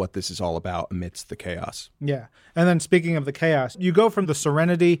of what this is all about amidst the chaos. Yeah. And then speaking of the chaos, you go from the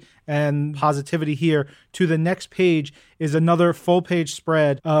serenity and positivity here to the next page is another full page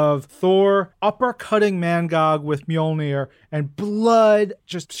spread of Thor uppercutting Mangog with Mjolnir and blood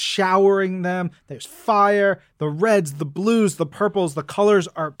just showering them. There's fire, the reds, the blues, the purples, the colors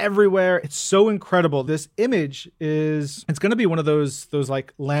are everywhere. It's so incredible. This image it's going to be one of those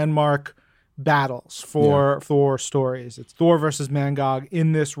like landmark battles for Thor stories. It's Thor versus Mangog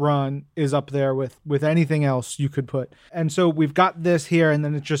in this run is up there with anything else you could put. And so we've got this here, and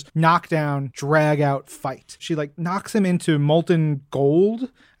then it's just knockdown, drag out fight. She like knocks him into molten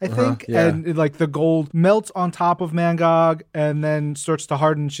gold, I think. And like the gold melts on top of Mangog and then starts to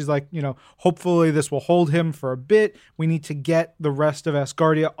harden. She's like, hopefully this will hold him for a bit. We need to get the rest of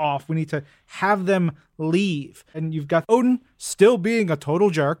Asgardia off. We need to have them leave. And you've got Odin still being a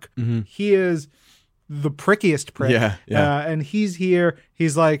total jerk. He is the prickiest prick. And he's here.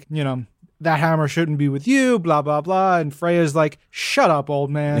 He's like, that hammer shouldn't be with you, blah, blah, blah. And Freya's like, shut up,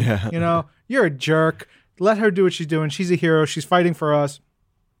 old man. You're a jerk. Let her do what she's doing. She's a hero. She's fighting for us.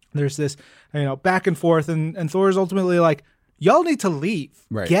 There's this, back and forth. And Thor's ultimately like, y'all need to leave.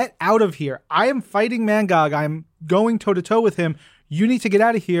 Right. Get out of here. I am fighting Mangog. I'm going toe-to-toe with him. You need to get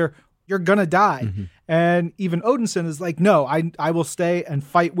out of here. You're going to die. And even Odinson is like, no, I will stay and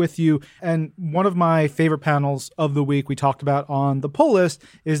fight with you. And one of my favorite panels of the week we talked about on the pull list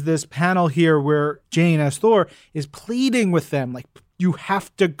is this panel here where Jane as Thor is pleading with them, like, you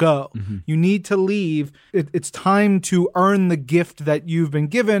have to go. You need to leave. It's time to earn the gift that you've been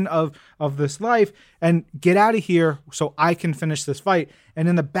given of this life and get out of here so I can finish this fight. And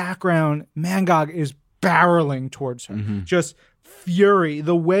in the background, Mangog is barreling towards her. Just fury.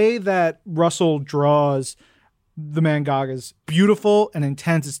 The way that Russell draws the Mangog is beautiful and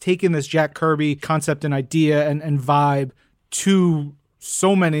intense. It's taken this Jack Kirby concept and idea and vibe to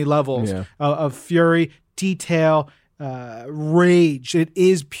so many levels of fury, detail, rage. It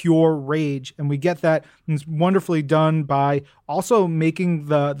is pure rage, and we get that. And it's wonderfully done by also making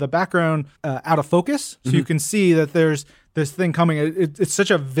the background out of focus, so you can see that there's this thing coming. It's such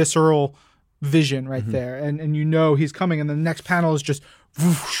a visceral vision right there, and you know he's coming. And the next panel is just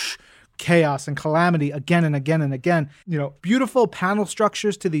whoosh, chaos and calamity again and again and again. You know, beautiful panel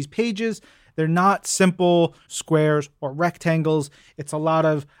structures to these pages. They're not simple squares or rectangles. It's a lot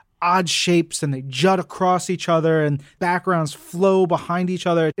of odd shapes, and they jut across each other, and backgrounds flow behind each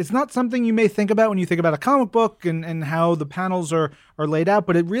other. It's not something you may think about when you think about a comic book and how the panels are laid out,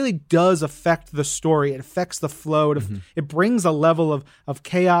 but it really does affect the story. It affects the flow. It brings a level of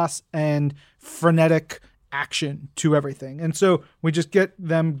chaos and frenetic action to everything. And so we just get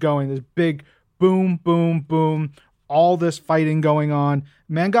them going. This big boom, boom, boom, all this fighting going on.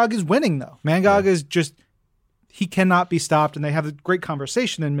 Mangog is winning, though. Mangog is just... he cannot be stopped, and they have a great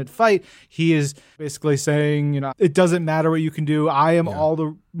conversation in mid-fight. He is basically saying, you know, it doesn't matter what you can do. I am all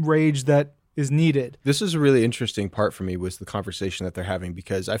the rage that is needed. This is a really interesting part for me, was the conversation that they're having,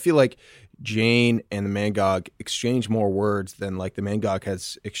 because I feel like Jane and the Mangog exchange more words than like the Mangog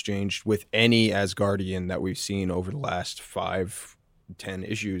has exchanged with any Asgardian that we've seen over the last 5-10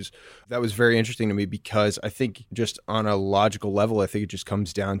 issues. That was very interesting to me, because I think just on a logical level, I think it just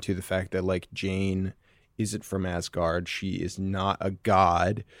comes down to the fact that like Jane isn't from Asgard. She is not a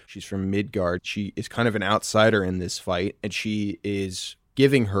god. She's from Midgard. She is kind of an outsider in this fight, and she is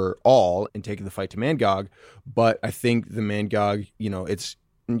giving her all and taking the fight to Mangog. But I think the Mangog, you know, it's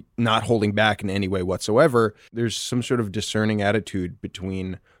not holding back in any way whatsoever. There's some sort of discerning attitude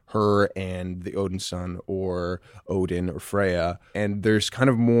between her and the Odin son, or Odin or Freya. And there's kind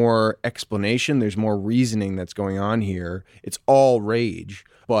of more explanation. There's more reasoning that's going on here. It's all rage.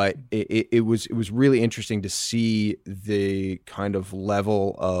 But it was really interesting to see the kind of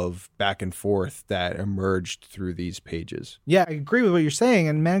level of back and forth that emerged through these pages. Yeah, I agree with what you're saying.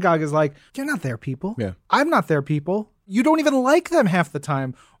 And Mangog is like, you're not their people. Yeah. I'm not their people. You don't even like them half the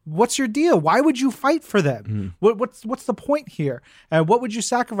time. What's your deal? Why would you fight for them? What's the point here? What would you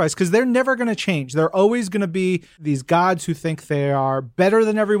sacrifice? Because they're never going to change. They're always going to be these gods who think they are better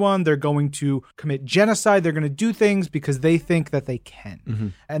than everyone. They're going to commit genocide. They're going to do things because they think that they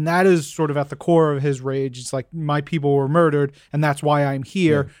can. And that is sort of at the core of his rage. It's like, my people were murdered, and that's why I'm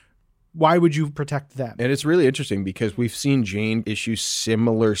here. Yeah. Why would you protect them? And it's really interesting, because we've seen Jane issue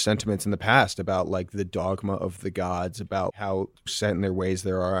similar sentiments in the past about like the dogma of the gods, about how set in their ways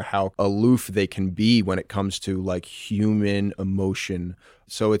they are, how aloof they can be when it comes to like human emotion.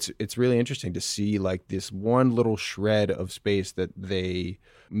 So it's really interesting to see like this one little shred of space that they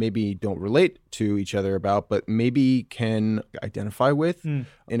maybe don't relate to each other about, but maybe can identify with in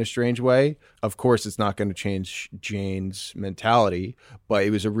a strange way. Of course, it's not going to change Jane's mentality, but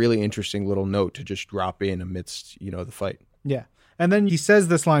it was a really interesting little note to just drop in amidst, you know, the fight. Yeah. And then he says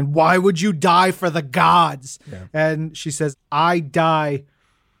this line, why would you die for the gods? Yeah. And she says, I die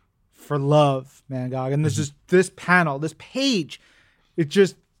for love, Mangog. And this panel, this page,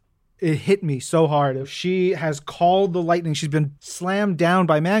 it hit me so hard. She has called the lightning. She's been slammed down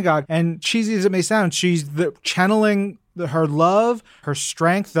by Mangog. And cheesy as it may sound, she's channeling her love, her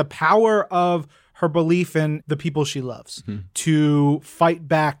strength, the power of her belief in the people she loves to fight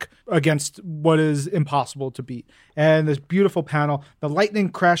back against what is impossible to beat. And this beautiful panel, the lightning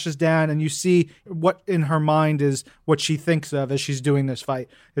crashes down, and you see what in her mind is what she thinks of as she's doing this fight.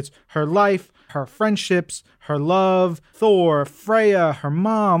 It's her life, her friendships, her love, Thor, Freya, her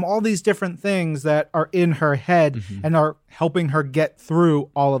mom, all these different things that are in her head and are helping her get through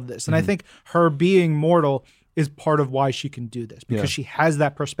all of this. And I think her being mortal is part of why she can do this, because she has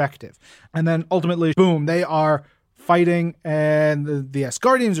that perspective. And then ultimately, boom, they are fighting, and the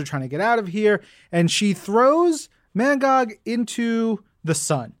Asgardians are trying to get out of here. And she throws Mangog into the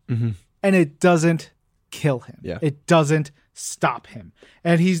sun, and it doesn't kill him. Yeah. It doesn't stop him.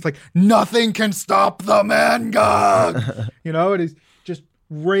 And he's like, nothing can stop the Mangog. You know, it is just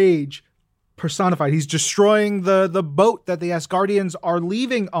rage personified. He's destroying the boat that the Asgardians are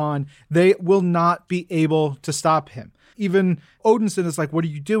leaving on. They will not be able to stop him. Even Odinson is like, what are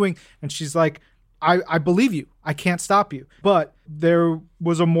you doing? And she's like, I believe you. I can't stop you. But there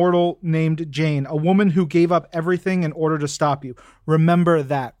was a mortal named Jane, a woman who gave up everything in order to stop you. Remember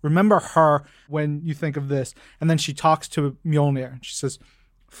that. Remember her when you think of this. And then she talks to Mjolnir. She says,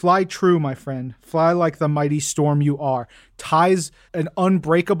 fly true, my friend. Fly like the mighty storm you are. Ties an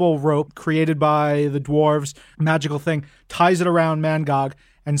unbreakable rope created by the dwarves, magical thing, ties it around Mangog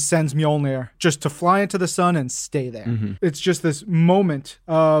and sends Mjolnir just to fly into the sun and stay there. Mm-hmm. It's just this moment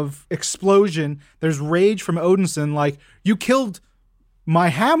of explosion. There's rage from Odinson, like, you killed my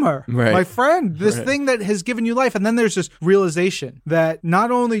hammer, my friend, this thing that has given you life. And then there's this realization that not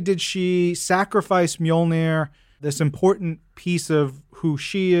only did she sacrifice Mjolnir, this important piece of who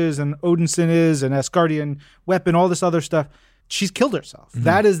she is and Odinson is, an Asgardian weapon, all this other stuff, she's killed herself. Mm-hmm.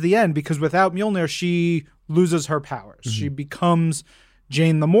 That is the end, because without Mjolnir, she loses her powers. Mm-hmm. She becomes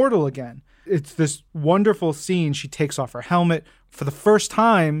Jane the Mortal again. It's this wonderful scene. She takes off her helmet. For the first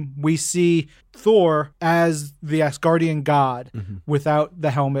time, we see Thor as the Asgardian god without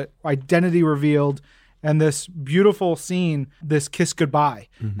the helmet, identity revealed, and this beautiful scene, this kiss goodbye,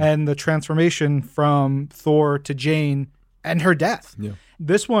 and the transformation from Thor to Jane and her death. Yeah.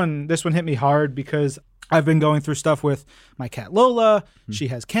 This one hit me hard because I've been going through stuff with my cat Lola. She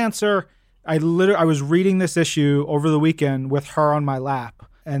has cancer. I was reading this issue over the weekend with her on my lap,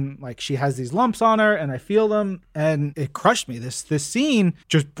 and like she has these lumps on her and I feel them and it crushed me. This scene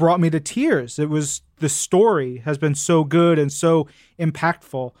just brought me to tears. The story has been so good and so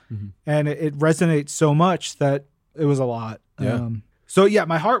impactful and it resonates so much that it was a lot. Yeah. So yeah,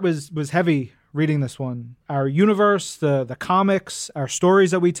 my heart was heavy reading this one. Our universe, the comics, our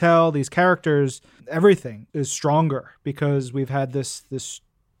stories that we tell, these characters, everything is stronger because we've had this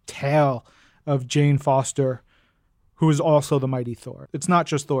tale of Jane Foster, who is also the mighty Thor. It's not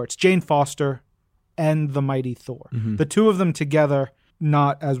just Thor, it's Jane Foster and the mighty Thor. The two of them together,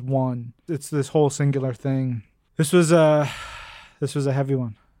 not as one. It's this whole singular thing. This was a heavy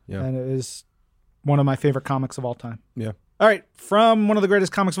one. Yeah. And it is one of my favorite comics of all time. Yeah. All right, from one of the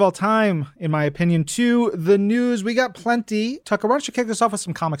greatest comics of all time, in my opinion, to the news. We got plenty. Tucker, why don't you kick us off with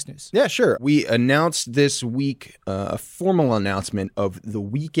some comics news? Yeah, sure. We announced this week a formal announcement of The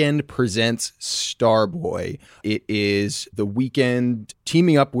Weeknd Presents Starboy. It is The Weeknd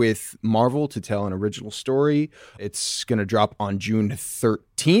teaming up with Marvel to tell an original story. It's going to drop on June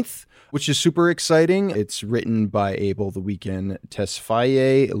 13th. Which is super exciting. It's written by Abel The Weeknd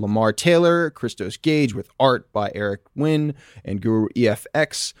Tesfaye, Lamar Taylor, Christos Gage, with art by Eric Wynn and Guru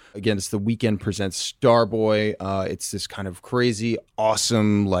EFX. Again, it's The Weeknd Presents Starboy. It's this kind of crazy,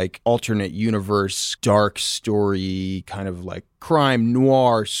 awesome, like alternate universe, dark story, kind of like crime,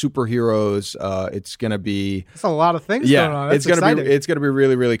 noir, superheroes. It's going to be... It's a lot of things going on. It's going to be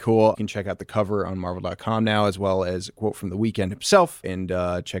really, really cool. You can check out the cover on Marvel.com now, as well as a quote from The Weeknd himself, and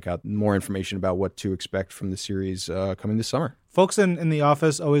check out more information about what to expect from the series coming this summer. Folks in the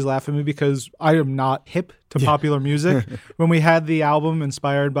office always laugh at me because I am not hip to popular music. When we had the album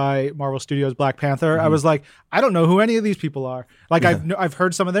inspired by Marvel Studios' Black Panther, I was like, I don't know who any of these people are. Like, I've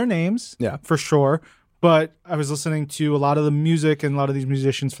heard some of their names, for sure, but I was listening to a lot of the music and a lot of these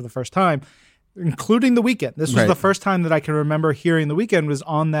musicians for the first time, including The Weeknd. This was the first time that I can remember hearing The Weeknd was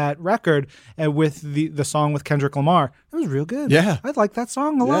on that record and with the song with Kendrick Lamar. It was real good. Yeah. I like that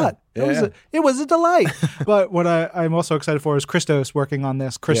song a lot. It was a delight. But what I'm also excited for is Christos working on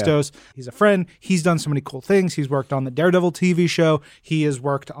this. Christos, he's a friend. He's done so many cool things. He's worked on the Daredevil TV show. He has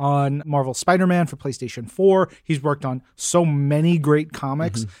worked on Marvel Spider-Man for PlayStation 4. He's worked on so many great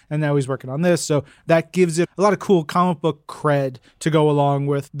comics, and now he's working on this. So that gives it a lot of cool comic book cred to go along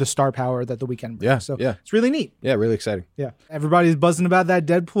with the star power that The Weeknd brings. It's really neat. Yeah, really exciting. Yeah. Everybody's buzzing about that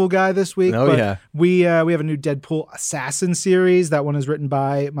Deadpool guy this week. We have a new Deadpool Assassin series. That one is written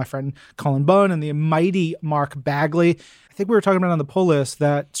by my friend Colin Bunn and the mighty Mark Bagley. I think we were talking about on the pull list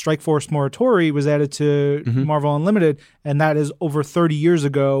that Strikeforce Morituri was added to Marvel Unlimited, and that is over 30 years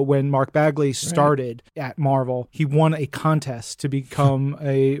ago when Mark Bagley started at Marvel. He won a contest to become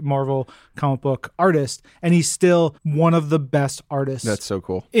a Marvel comic book artist, and he's still one of the best artists. That's so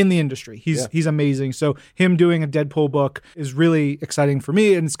cool. In the industry. He's amazing. So him doing a Deadpool book is really exciting for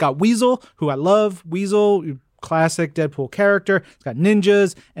me, and it's got Weasel, who I love. Weasel, classic Deadpool character. It's got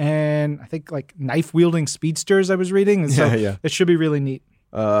ninjas and I think like knife-wielding speedsters I was reading. And so it should be really neat.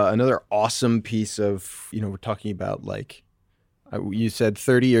 Another awesome piece of, we're talking about like, you said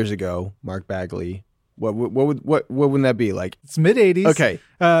 30 years ago, Mark Bagley. What wouldn't that be like? It's mid-'80s. Okay.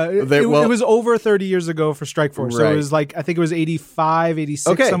 It was over 30 years ago for Strikeforce. So it was like, I think it was 85,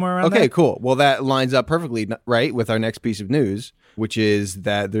 86, somewhere around there. Okay, cool. Well, that lines up perfectly, right, with our next piece of news, which is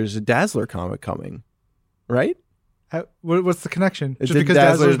that there's a Dazzler comic coming. Right? What's the connection? Just because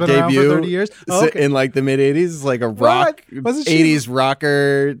Dazzler's been around for 30 years? Oh, okay. In like the mid-'80s, like a rock, 80s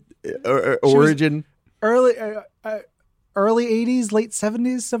rocker origin. Early 80s, late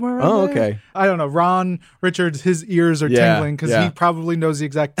 70s, somewhere around Oh, there. okay. I don't know. Ron Richards, his ears are tingling because he probably knows the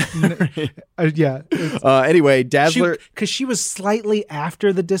exact... Anyway, Dazzler... Because she was slightly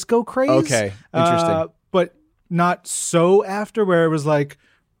after the disco craze. Okay, interesting. But not so after where it was like,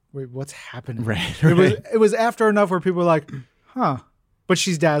 wait, what's happening? Right. It was after enough where people were like, huh. But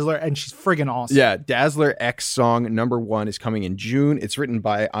she's Dazzler, and she's friggin' awesome. Yeah, Dazzler X song #1 is coming in June. It's written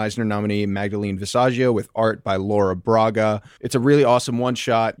by Eisner nominee Magdalene Visaggio with art by Laura Braga. It's a really awesome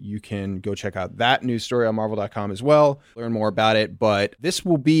one-shot. You can go check out that news story on Marvel.com as well, learn more about it. But this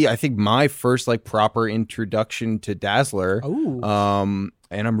will be, I think, my first like proper introduction to Dazzler. Ooh. And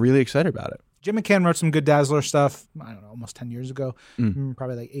I'm really excited about it. Jim McCann wrote some good Dazzler stuff, I don't know, almost 10 years ago,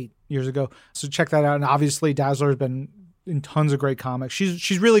 probably like 8 years ago. So check that out. And obviously, Dazzler has been in tons of great comics.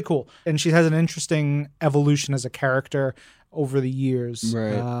 She's really cool, and she has an interesting evolution as a character over the years.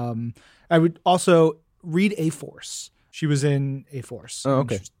 Right. I would also read A-Force. She was in A-Force. Oh,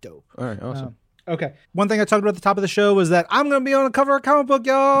 okay. She's dope. All right, awesome. Okay. One thing I talked about at the top of the show was that I'm going to be on a cover of a comic book,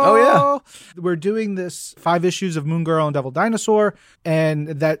 y'all. Oh, yeah. We're doing this 5 issues of Moon Girl and Devil Dinosaur, and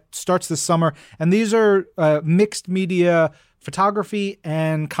that starts this summer. And these are mixed media photography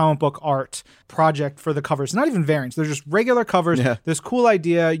and comic book art project for the covers. Not even variants. They're just regular covers. Yeah. This cool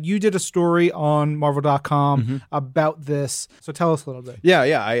idea. You did a story on Marvel.com about this. So tell us a little bit.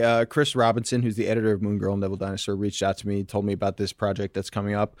 Yeah. Chris Robinson, who's the editor of Moon Girl and Devil Dinosaur, reached out to me, told me about this project that's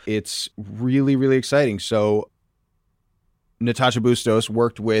coming up. It's really, really exciting. So Natasha Bustos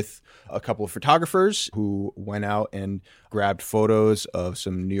worked with a couple of photographers who went out and grabbed photos of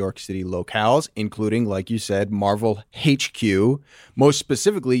some New York City locales, including, like you said, Marvel HQ, most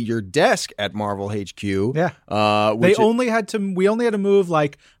specifically your desk at Marvel HQ. Yeah. We only had to move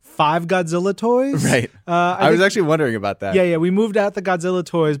like 5 Godzilla toys. Right. I was actually wondering about that. Yeah. We moved out the Godzilla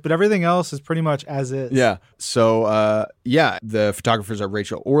toys, but everything else is pretty much as is. Yeah. So, the photographers are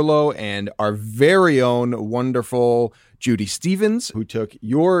Rachel Orlow and our very own wonderful Judy Stevens, who took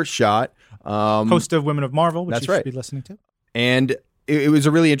your shot. Host of Women of Marvel, which that's you right. should be listening to. And it was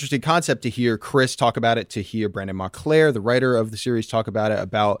a really interesting concept to hear Chris talk about it, to hear Brandon Montclair, the writer of the series, talk about it,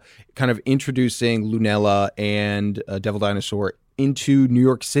 about kind of introducing Lunella and Devil Dinosaur into New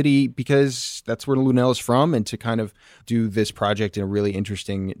York City, because that's where Lunella's from, and to kind of do this project in a really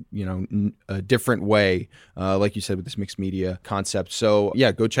interesting, a different way, like you said, with this mixed media concept. So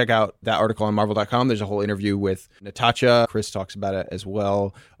yeah, go check out that article on Marvel.com. There's a whole interview with Natasha. Chris talks about it as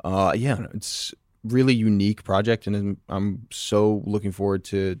well. It's really unique project, and I'm so looking forward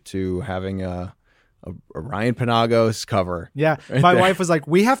to having a Ryan Penagos cover. Yeah, my wife was like,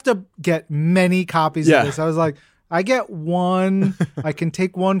 we have to get many copies of this. I was like, I get one. I can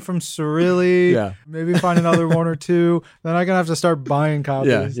take one from Cirilli. Yeah. Maybe find another one or two. Then I'm going to have to start buying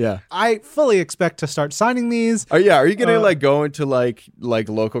copies. Yeah. I fully expect to start signing these. Are you going to go into like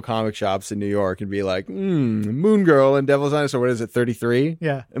local comic shops in New York and be like, Moon Girl and Devil's Dinosaur, what is it, 33?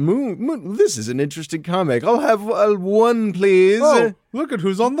 Yeah. Moon, this is an interesting comic. I'll have one, please. Oh, look at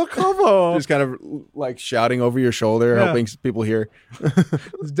who's on the cover. Just kind of like shouting over your shoulder, helping people hear.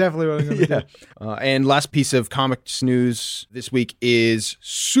 It's definitely what I'm going to do. And last piece of comics news this week is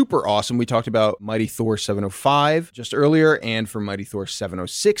super awesome. We talked about Mighty Thor 705 just earlier, and for Mighty Thor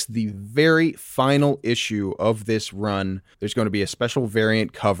 706, the very final issue of this run, there's going to be a special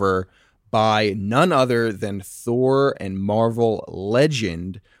variant cover by none other than Thor and Marvel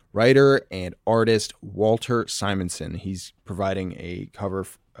legend, writer and artist Walter Simonson. He's providing a cover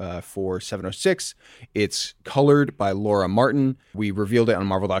for 706. It's colored by Laura Martin. We revealed it on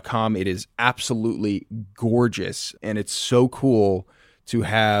Marvel.com. It is absolutely gorgeous, and it's so cool to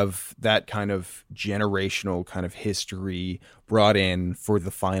have that kind of generational kind of history brought in for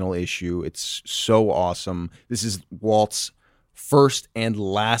the final issue. It's so awesome. This is Walt's first and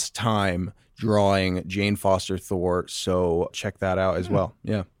last time drawing Jane Foster Thor, so check that out as well.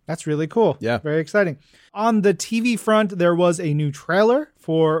 Yeah. That's really cool. Yeah. Very exciting. On the TV front, there was a new trailer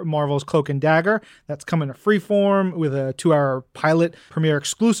for Marvel's Cloak and Dagger. That's coming to Freeform with a 2-hour pilot premiere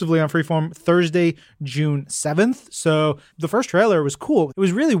exclusively on Freeform Thursday, June 7th. So the first trailer was cool. It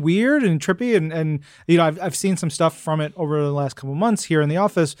was really weird and trippy, and I've seen some stuff from it over the last couple months here in the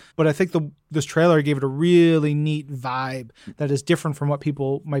office, but I think this trailer gave it a really neat vibe that is different from what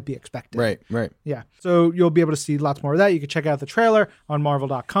people might be expecting. Right. Yeah. So you'll be able to see lots more of that. You can check out the trailer on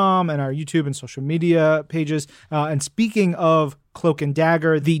Marvel.com and our YouTube and social media pages. And speaking of Cloak and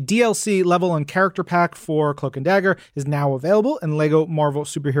Dagger, the DLC level and character pack for Cloak and Dagger is now available in Lego Marvel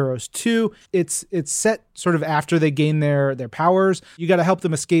Superheroes 2. It's set sort of after they gain their powers. You got to help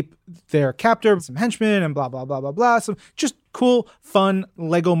them escape their captor, some henchmen, and blah, blah, blah, blah, blah. Some just cool, fun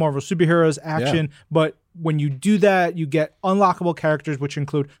Lego Marvel Superheroes action. Yeah. But when you do that, you get unlockable characters, which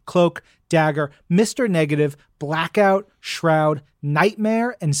include Cloak, Dagger, Mr. Negative, Blackout, Shroud,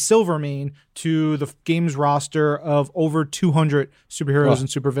 Nightmare, and Silvermane to the game's roster of over 200 superheroes and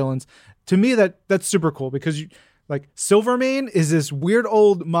supervillains. To me, that's super cool because Silvermane is this weird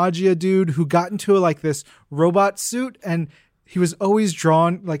old Magia dude who got into this robot suit, and he was always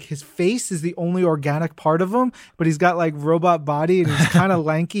drawn, his face is the only organic part of him, but he's got robot body and he's kind of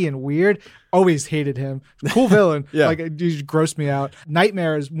lanky and weird. Always hated him. Cool villain. Yeah. He just grossed me out.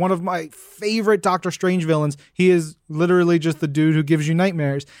 Nightmare is one of my favorite Doctor Strange villains. He is literally just the dude who gives you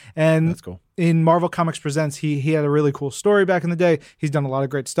nightmares. And that's cool. In Marvel Comics Presents, he had a really cool story back in the day. He's done a lot of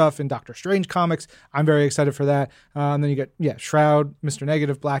great stuff in Doctor Strange comics. I'm very excited for that. And then you get, Shroud, Mr.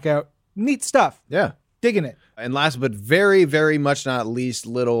 Negative, Blackout. Neat stuff. Yeah. Digging it. And last but very, very much not least,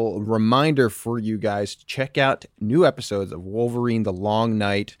 little reminder for you guys to check out new episodes of Wolverine The Long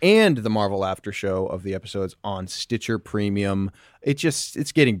Night and the Marvel After Show of the episodes on Stitcher Premium.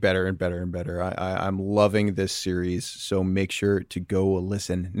 It's getting better and better and better. I'm loving this series, so make sure to go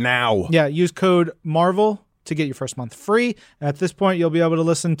listen now. Yeah, use code MARVEL to get your first month free. At this point, you'll be able to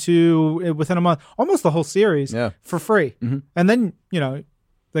listen to, within a month, almost the whole series for free. Mm-hmm. And then,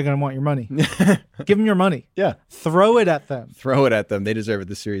 they're going to want your money. Give them your money. Yeah. Throw it at them. Throw it at them. They deserve it.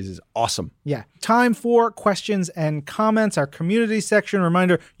 This series is awesome. Yeah. Time for questions and comments, our community section.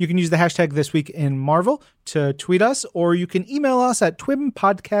 Reminder, you can use the hashtag #ThisWeekInMarvel to tweet us, or you can email us at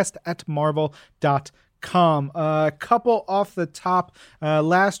twimpodcast@marvel.com. A couple off the top.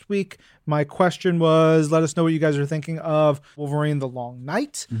 Last week, my question was, let us know what you guys are thinking of Wolverine The Long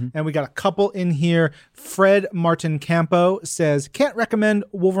Night. Mm-hmm. And we got a couple in here. Fred Martin Campo says, can't recommend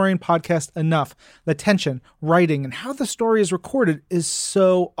Wolverine podcast enough. The tension, writing, and how the story is recorded is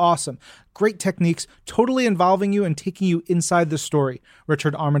so awesome. Great techniques, totally involving you and taking you inside the story.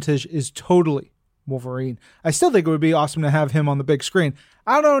 Richard Armitage is totally Wolverine. I still think it would be awesome to have him on the big screen.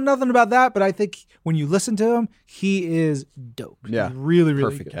 I don't know nothing about that, but I think when you listen to him, he is dope. Yeah. He's really,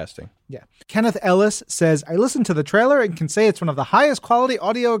 really perfect good. Casting. Yeah. Kenneth Ellis says, I listened to the trailer and can say it's one of the highest quality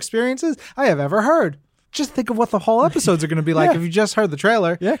audio experiences I have ever heard. Just think of what the whole episodes are going to be like if you just heard the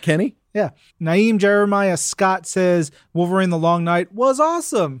trailer. Yeah, Kenny. Yeah. Naeem Jeremiah Scott says, Wolverine The Long Night was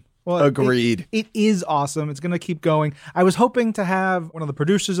awesome. Well, agreed. It is awesome. It's going to keep going. I was hoping to have one of the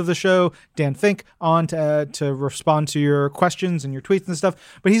producers of the show, Dan Fink, on to respond to your questions and your tweets and stuff.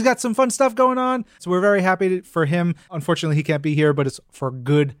 But he's got some fun stuff going on. So we're very happy for him. Unfortunately, he can't be here, but it's for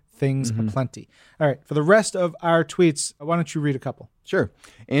good things aplenty. All right. For the rest of our tweets, why don't you read a couple? Sure.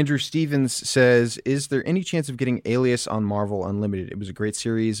 Andrew Stevens says, is there any chance of getting Alias on Marvel Unlimited? It was a great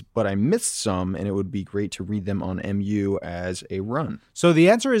series, but I missed some, and it would be great to read them on MU as a run. So the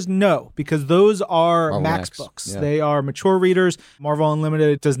answer is no, because those are Marvel Max books. Yeah. They are mature readers. Marvel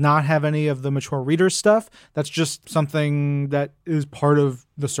Unlimited does not have any of the mature readers stuff. That's just something that is part of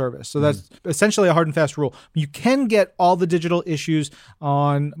the service. So that's essentially a hard and fast rule. You can get all the digital issues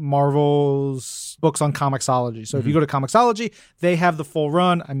on Marvel's books on Comixology. So if you go to Comixology, they have the full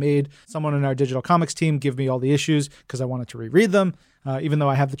run. I made someone in our digital comics team give me all the issues because I wanted to reread them. Even though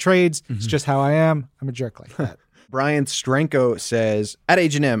I have the trades, it's just how I am. I'm a jerk like that. Brian Stranko says, at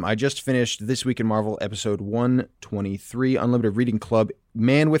H&M, I just finished This Week in Marvel episode 123, Unlimited Reading Club.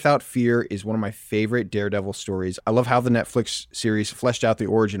 Man Without Fear is one of my favorite Daredevil stories. I love how the Netflix series fleshed out the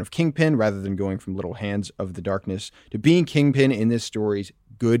origin of Kingpin rather than going from Little Hands of the Darkness to being Kingpin in this story's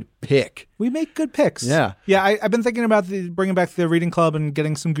good pick. We make good picks. Yeah. Yeah, I've been thinking about bringing back the reading club and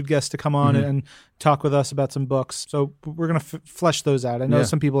getting some good guests to come on and talk with us about some books. So we're going to flesh those out. I know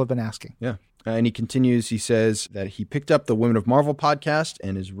some people have been asking. Yeah. And he continues, he says that he picked up the Women of Marvel podcast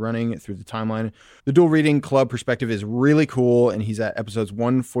and is running through the timeline. The dual reading club perspective is really cool, and he's at episodes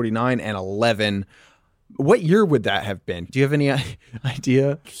 149 and 11. What year would that have been? Do you have any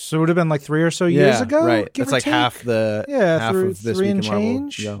idea? So it would have been like 3 or so years ago? Right. That's like half of This Week in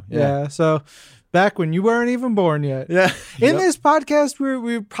change. Marvel. Yeah. So back when you weren't even born yet. Yeah. In this podcast,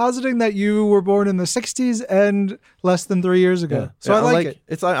 we're positing that you were born in the 60s and less than 3 years ago. Yeah. So I like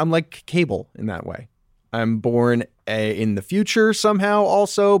it. I'm like Cable in that way. I'm born in the future somehow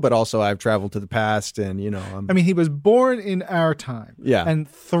also, but also I've traveled to the past and, he was born in our time and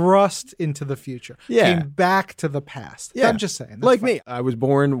thrust into the future. Came back to the past. Yeah. I'm just saying. Like me. I was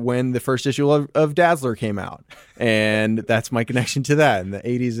born when the first issue of Dazzler came out, and that's my connection to that, and the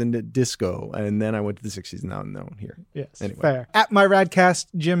 80s and disco, and then I went to the 60s, now I'm here. Yes, anyway. Fair. At my Radcast,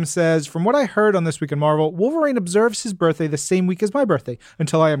 Jim says, from what I heard on This Week in Marvel, Wolverine observes his birthday the same week as my birthday.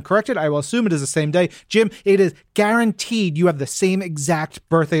 Until I am corrected, I will assume it is the same day. Jim, it is guaranteed you have the same exact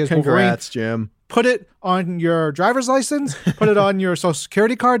birthday as Wolverine. Congrats, Jim. Put it on your driver's license, put it on your social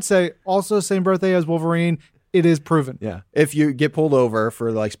security card, say also same birthday as Wolverine. It is proven. Yeah. If you get pulled over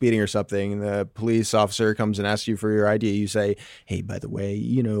for like speeding or something, and the police officer comes and asks you for your ID, you say, hey, by the way,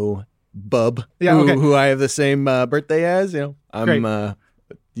 Bub, who I have the same birthday as, I'm,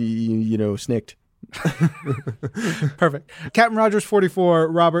 snicked. Perfect. Captain Rogers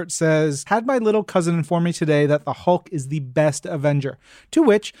 44 Robert says, had my little cousin inform me today that the Hulk is the best Avenger, to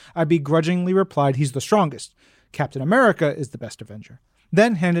which I begrudgingly replied he's the strongest. Captain America is the best Avenger.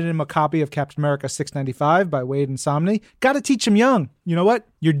 Then handed him a copy of Captain America 695 by Wade and Somney. Gotta teach him young. You know what?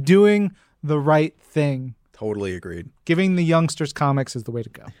 You're doing the right thing. Totally agreed. Giving the youngsters comics is the way to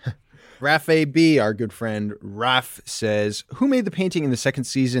go. Raph A.B., our good friend Raph, says, who made the painting in the second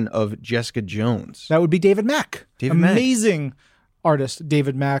season of Jessica Jones? That would be David Mack. Amazing artist,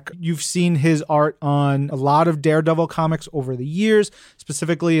 David Mack. You've seen his art on a lot of Daredevil comics over the years,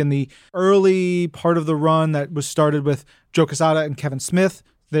 specifically in the early part of the run that was started with Joe Quesada and Kevin Smith.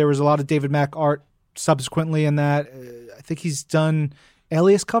 There was a lot of David Mack art subsequently in that. I think he's done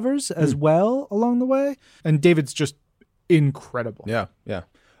Alias covers as well along the way. And David's just incredible. Yeah.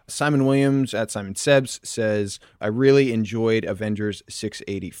 Simon Williams at Simon Sebs says, I really enjoyed Avengers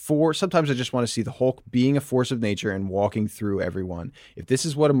 684. Sometimes I just want to see the Hulk being a force of nature and walking through everyone. If this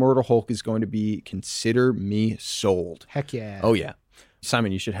is what Immortal Hulk is going to be, consider me sold. Heck yeah. Oh, yeah.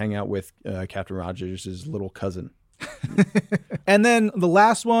 Simon, you should hang out with Captain Rogers' little cousin. And then the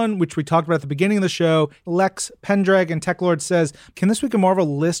last one, which we talked about at the beginning of the show, Lex Pendrag and Tech Lord says, can This Week in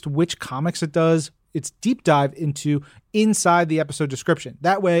Marvel list which comics it does its deep dive into inside the episode description?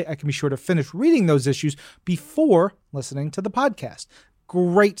 That way I can be sure to finish reading those issues before listening to the podcast.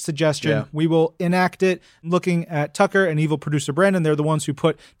 Great suggestion. Yeah. We will enact it. Looking at Tucker and evil producer Brandon, they're the ones who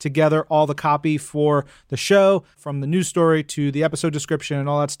put together all the copy for the show, from the news story to the episode description and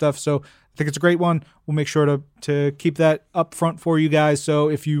all that stuff. So I think it's a great one. We'll make sure to keep that up front for you guys. So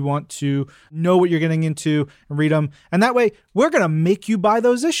if you want to know what you're getting into and read them, and that way we're going to make you buy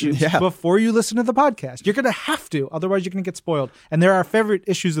those issues before you listen to the podcast. You're going to have to, otherwise you're going to get spoiled. And they're our favorite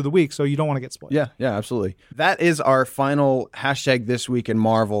issues of the week, so you don't want to get spoiled. Yeah, absolutely. That is our final hashtag This Week in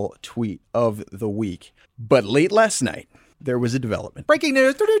Marvel tweet of the week. But late last night, there was a development. Breaking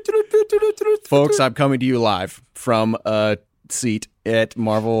news. Folks, I'm coming to you live from a seat at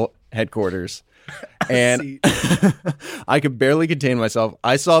Marvel headquarters. And I could barely contain myself.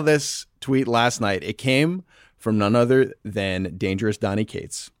 I saw this tweet last night. It came from none other than Dangerous Donnie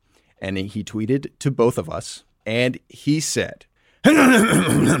Cates. And he tweeted to both of us. And he said... He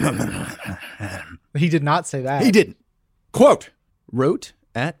did not say that. He didn't. Quote, wrote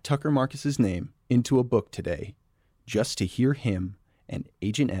at Tucker Marcus's name into a book today just to hear him and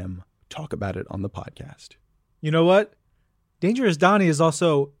Agent M talk about it on the podcast. You know what? Dangerous Donnie is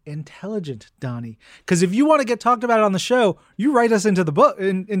also intelligent Donnie. Because if you want to get talked about on the show, you write us into the book,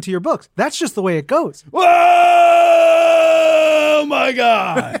 into your books. That's just the way it goes. Whoa, my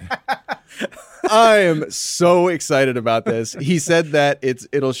God. I am so excited about this. He said that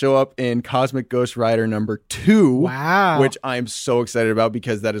it'll show up in Cosmic Ghost Rider #2. Wow. Which I'm so excited about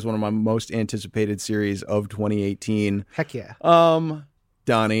because that is one of my most anticipated series of 2018. Heck yeah.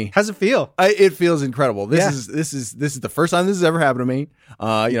 Donnie, how's it feel? It feels incredible. This is the first time this has ever happened to me.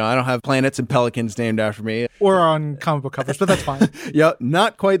 I don't have planets and pelicans named after me or on comic book covers, but that's fine. Yeah,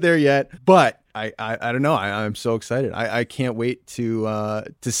 not quite there yet, but I don't know. I'm so excited. I can't wait to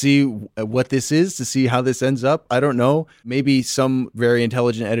see what this is, to see how this ends up. I don't know. Maybe some very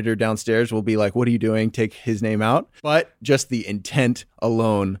intelligent editor downstairs will be like, "What are you doing? Take his name out." But just the intent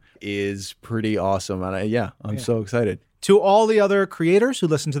alone is pretty awesome, and I'm so excited. To all the other creators who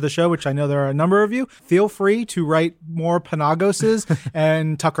listen to the show, which I know there are a number of you, feel free to write more Panagoses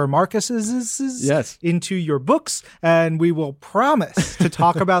and Tucker Marcuses into your books, and we will promise to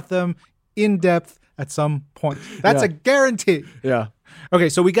talk about them in depth at some point. That's a guarantee. Yeah. Okay,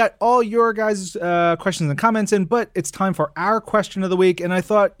 so we got all your guys' questions and comments in, but it's time for our question of the week. And I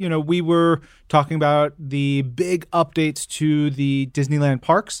thought, we were talking about the big updates to the Disneyland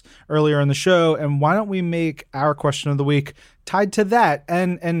parks earlier in the show, and why don't we make our question of the week tied to that?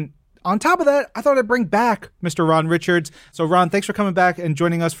 And On top of that, I thought I'd bring back Mr. Ron Richards. So Ron, thanks for coming back and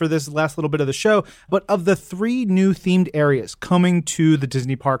joining us for this last little bit of the show. But of the 3 new themed areas coming to the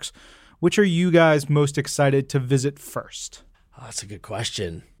Disney parks, which are you guys most excited to visit first? Oh, that's a good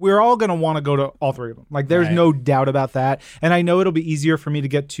question. We're all going to want to go to all 3 of them. Like, there's no doubt about that. And I know it'll be easier for me to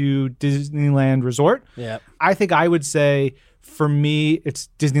get to Disneyland Resort. Yeah. I think I would say, for me, it's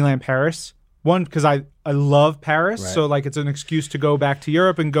Disneyland Paris. One, because I love Paris. Right. So, like, it's an excuse to go back to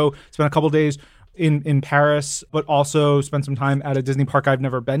Europe and go spend a couple days in Paris, but also spend some time at a Disney park I've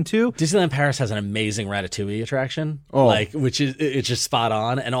never been to. Disneyland Paris has an amazing Ratatouille attraction, which is it's just spot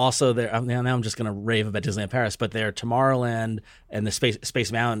on. And also, now I'm just gonna rave about Disneyland Paris, but their Tomorrowland and the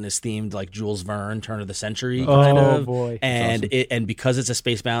Space Mountain is themed like Jules Verne, turn of the century kind of. Oh boy! And awesome. And because it's a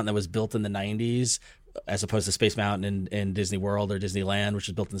Space Mountain that was built in the 90s. As opposed to Space Mountain in Disney World or Disneyland, which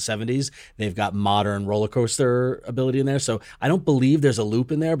was built in the 70s, they've got modern roller coaster ability in there. So I don't believe there's a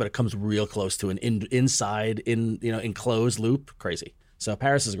loop in there, but it comes real close to an enclosed loop. Crazy. So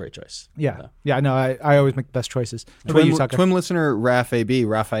Paris is a great choice. Yeah. So. Yeah, no, I always make the best choices. Twin listener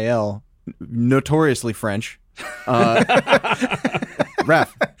Raphael, notoriously French. Raph,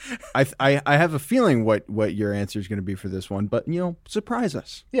 I have a feeling what your answer is going to be for this one, but, surprise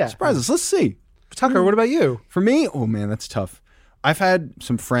us. Yeah. Surprise us. Let's see. Tucker, what about you? For me, oh man, that's tough. I've had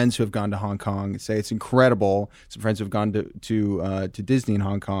some friends who have gone to Hong Kong say it's incredible. Some friends who have gone to Disney in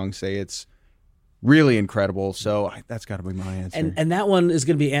Hong Kong say it's really incredible. So that's got to be my answer. And that one is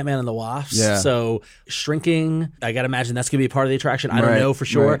going to be Ant-Man and the Wasp. Yeah. So shrinking, I got to imagine that's going to be a part of the attraction. I don't know for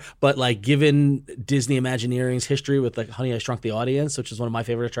sure. But like given Disney Imagineering's history with like Honey, I Shrunk the Audience, which is one of my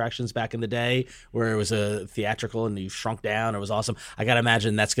favorite attractions back in the day, where it was a theatrical and you shrunk down. It was awesome. I got to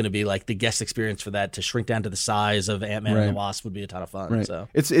imagine that's going to be like the guest experience for that. To shrink down to the size of Ant-Man and the Wasp would be a ton of fun. Right. So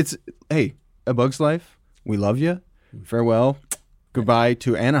it's hey, A Bug's Life, we love you. Farewell. Goodbye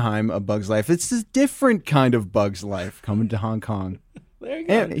to Anaheim, A Bug's Life. It's a different kind of Bug's Life coming to Hong Kong. There you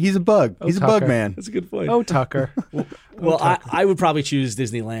go. He's a bug. He's Tucker. A bug man. That's a good point. Oh, Tucker. Well, I would probably choose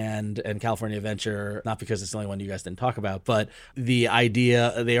Disneyland and California Adventure, not because it's the only one you guys didn't talk about, but the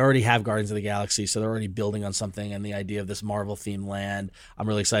idea, they already have Guardians of the Galaxy, so they're already building on something, and the idea of this Marvel-themed land, I'm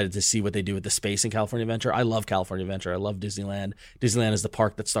really excited to see what they do with the space in California Adventure. I love California Adventure. I love Disneyland. Disneyland is the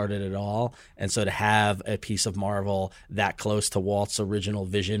park that started it all, and so to have a piece of Marvel that close to Walt's original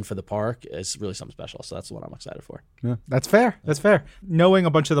vision for the park is really something special, so that's the one I'm excited for. Yeah, that's fair. That's fair. Knowing a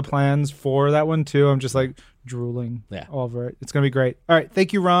bunch of the plans for that one, too, I'm just like drooling over it. It's going to be great. All right.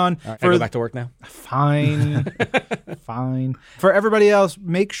 Thank you, Ron. All right, can I go back to work now? Fine. Fine. For everybody else,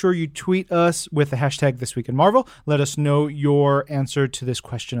 make sure you tweet us with the hashtag #ThisWeekInMarvel. Let us know your answer to this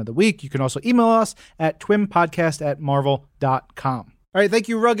question of the week. You can also email us at twimpodcast@marvel.com. All right. Thank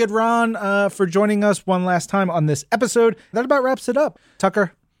you, Rugged Ron, for joining us one last time on this episode. That about wraps it up.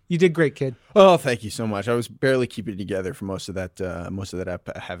 Tucker, you did great, kid. Oh, thank you so much. I was barely keeping it together for most of that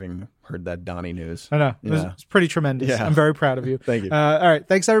having heard that Donnie news. I know. It was pretty tremendous. Yeah. I'm very proud of you. Thank you. All right.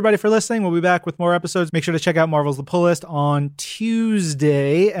 Thanks, everybody, for listening. We'll be back with more episodes. Make sure to check out Marvel's The Pull List on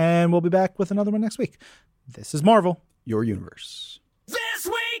Tuesday, and we'll be back with another one next week. This is Marvel, your universe.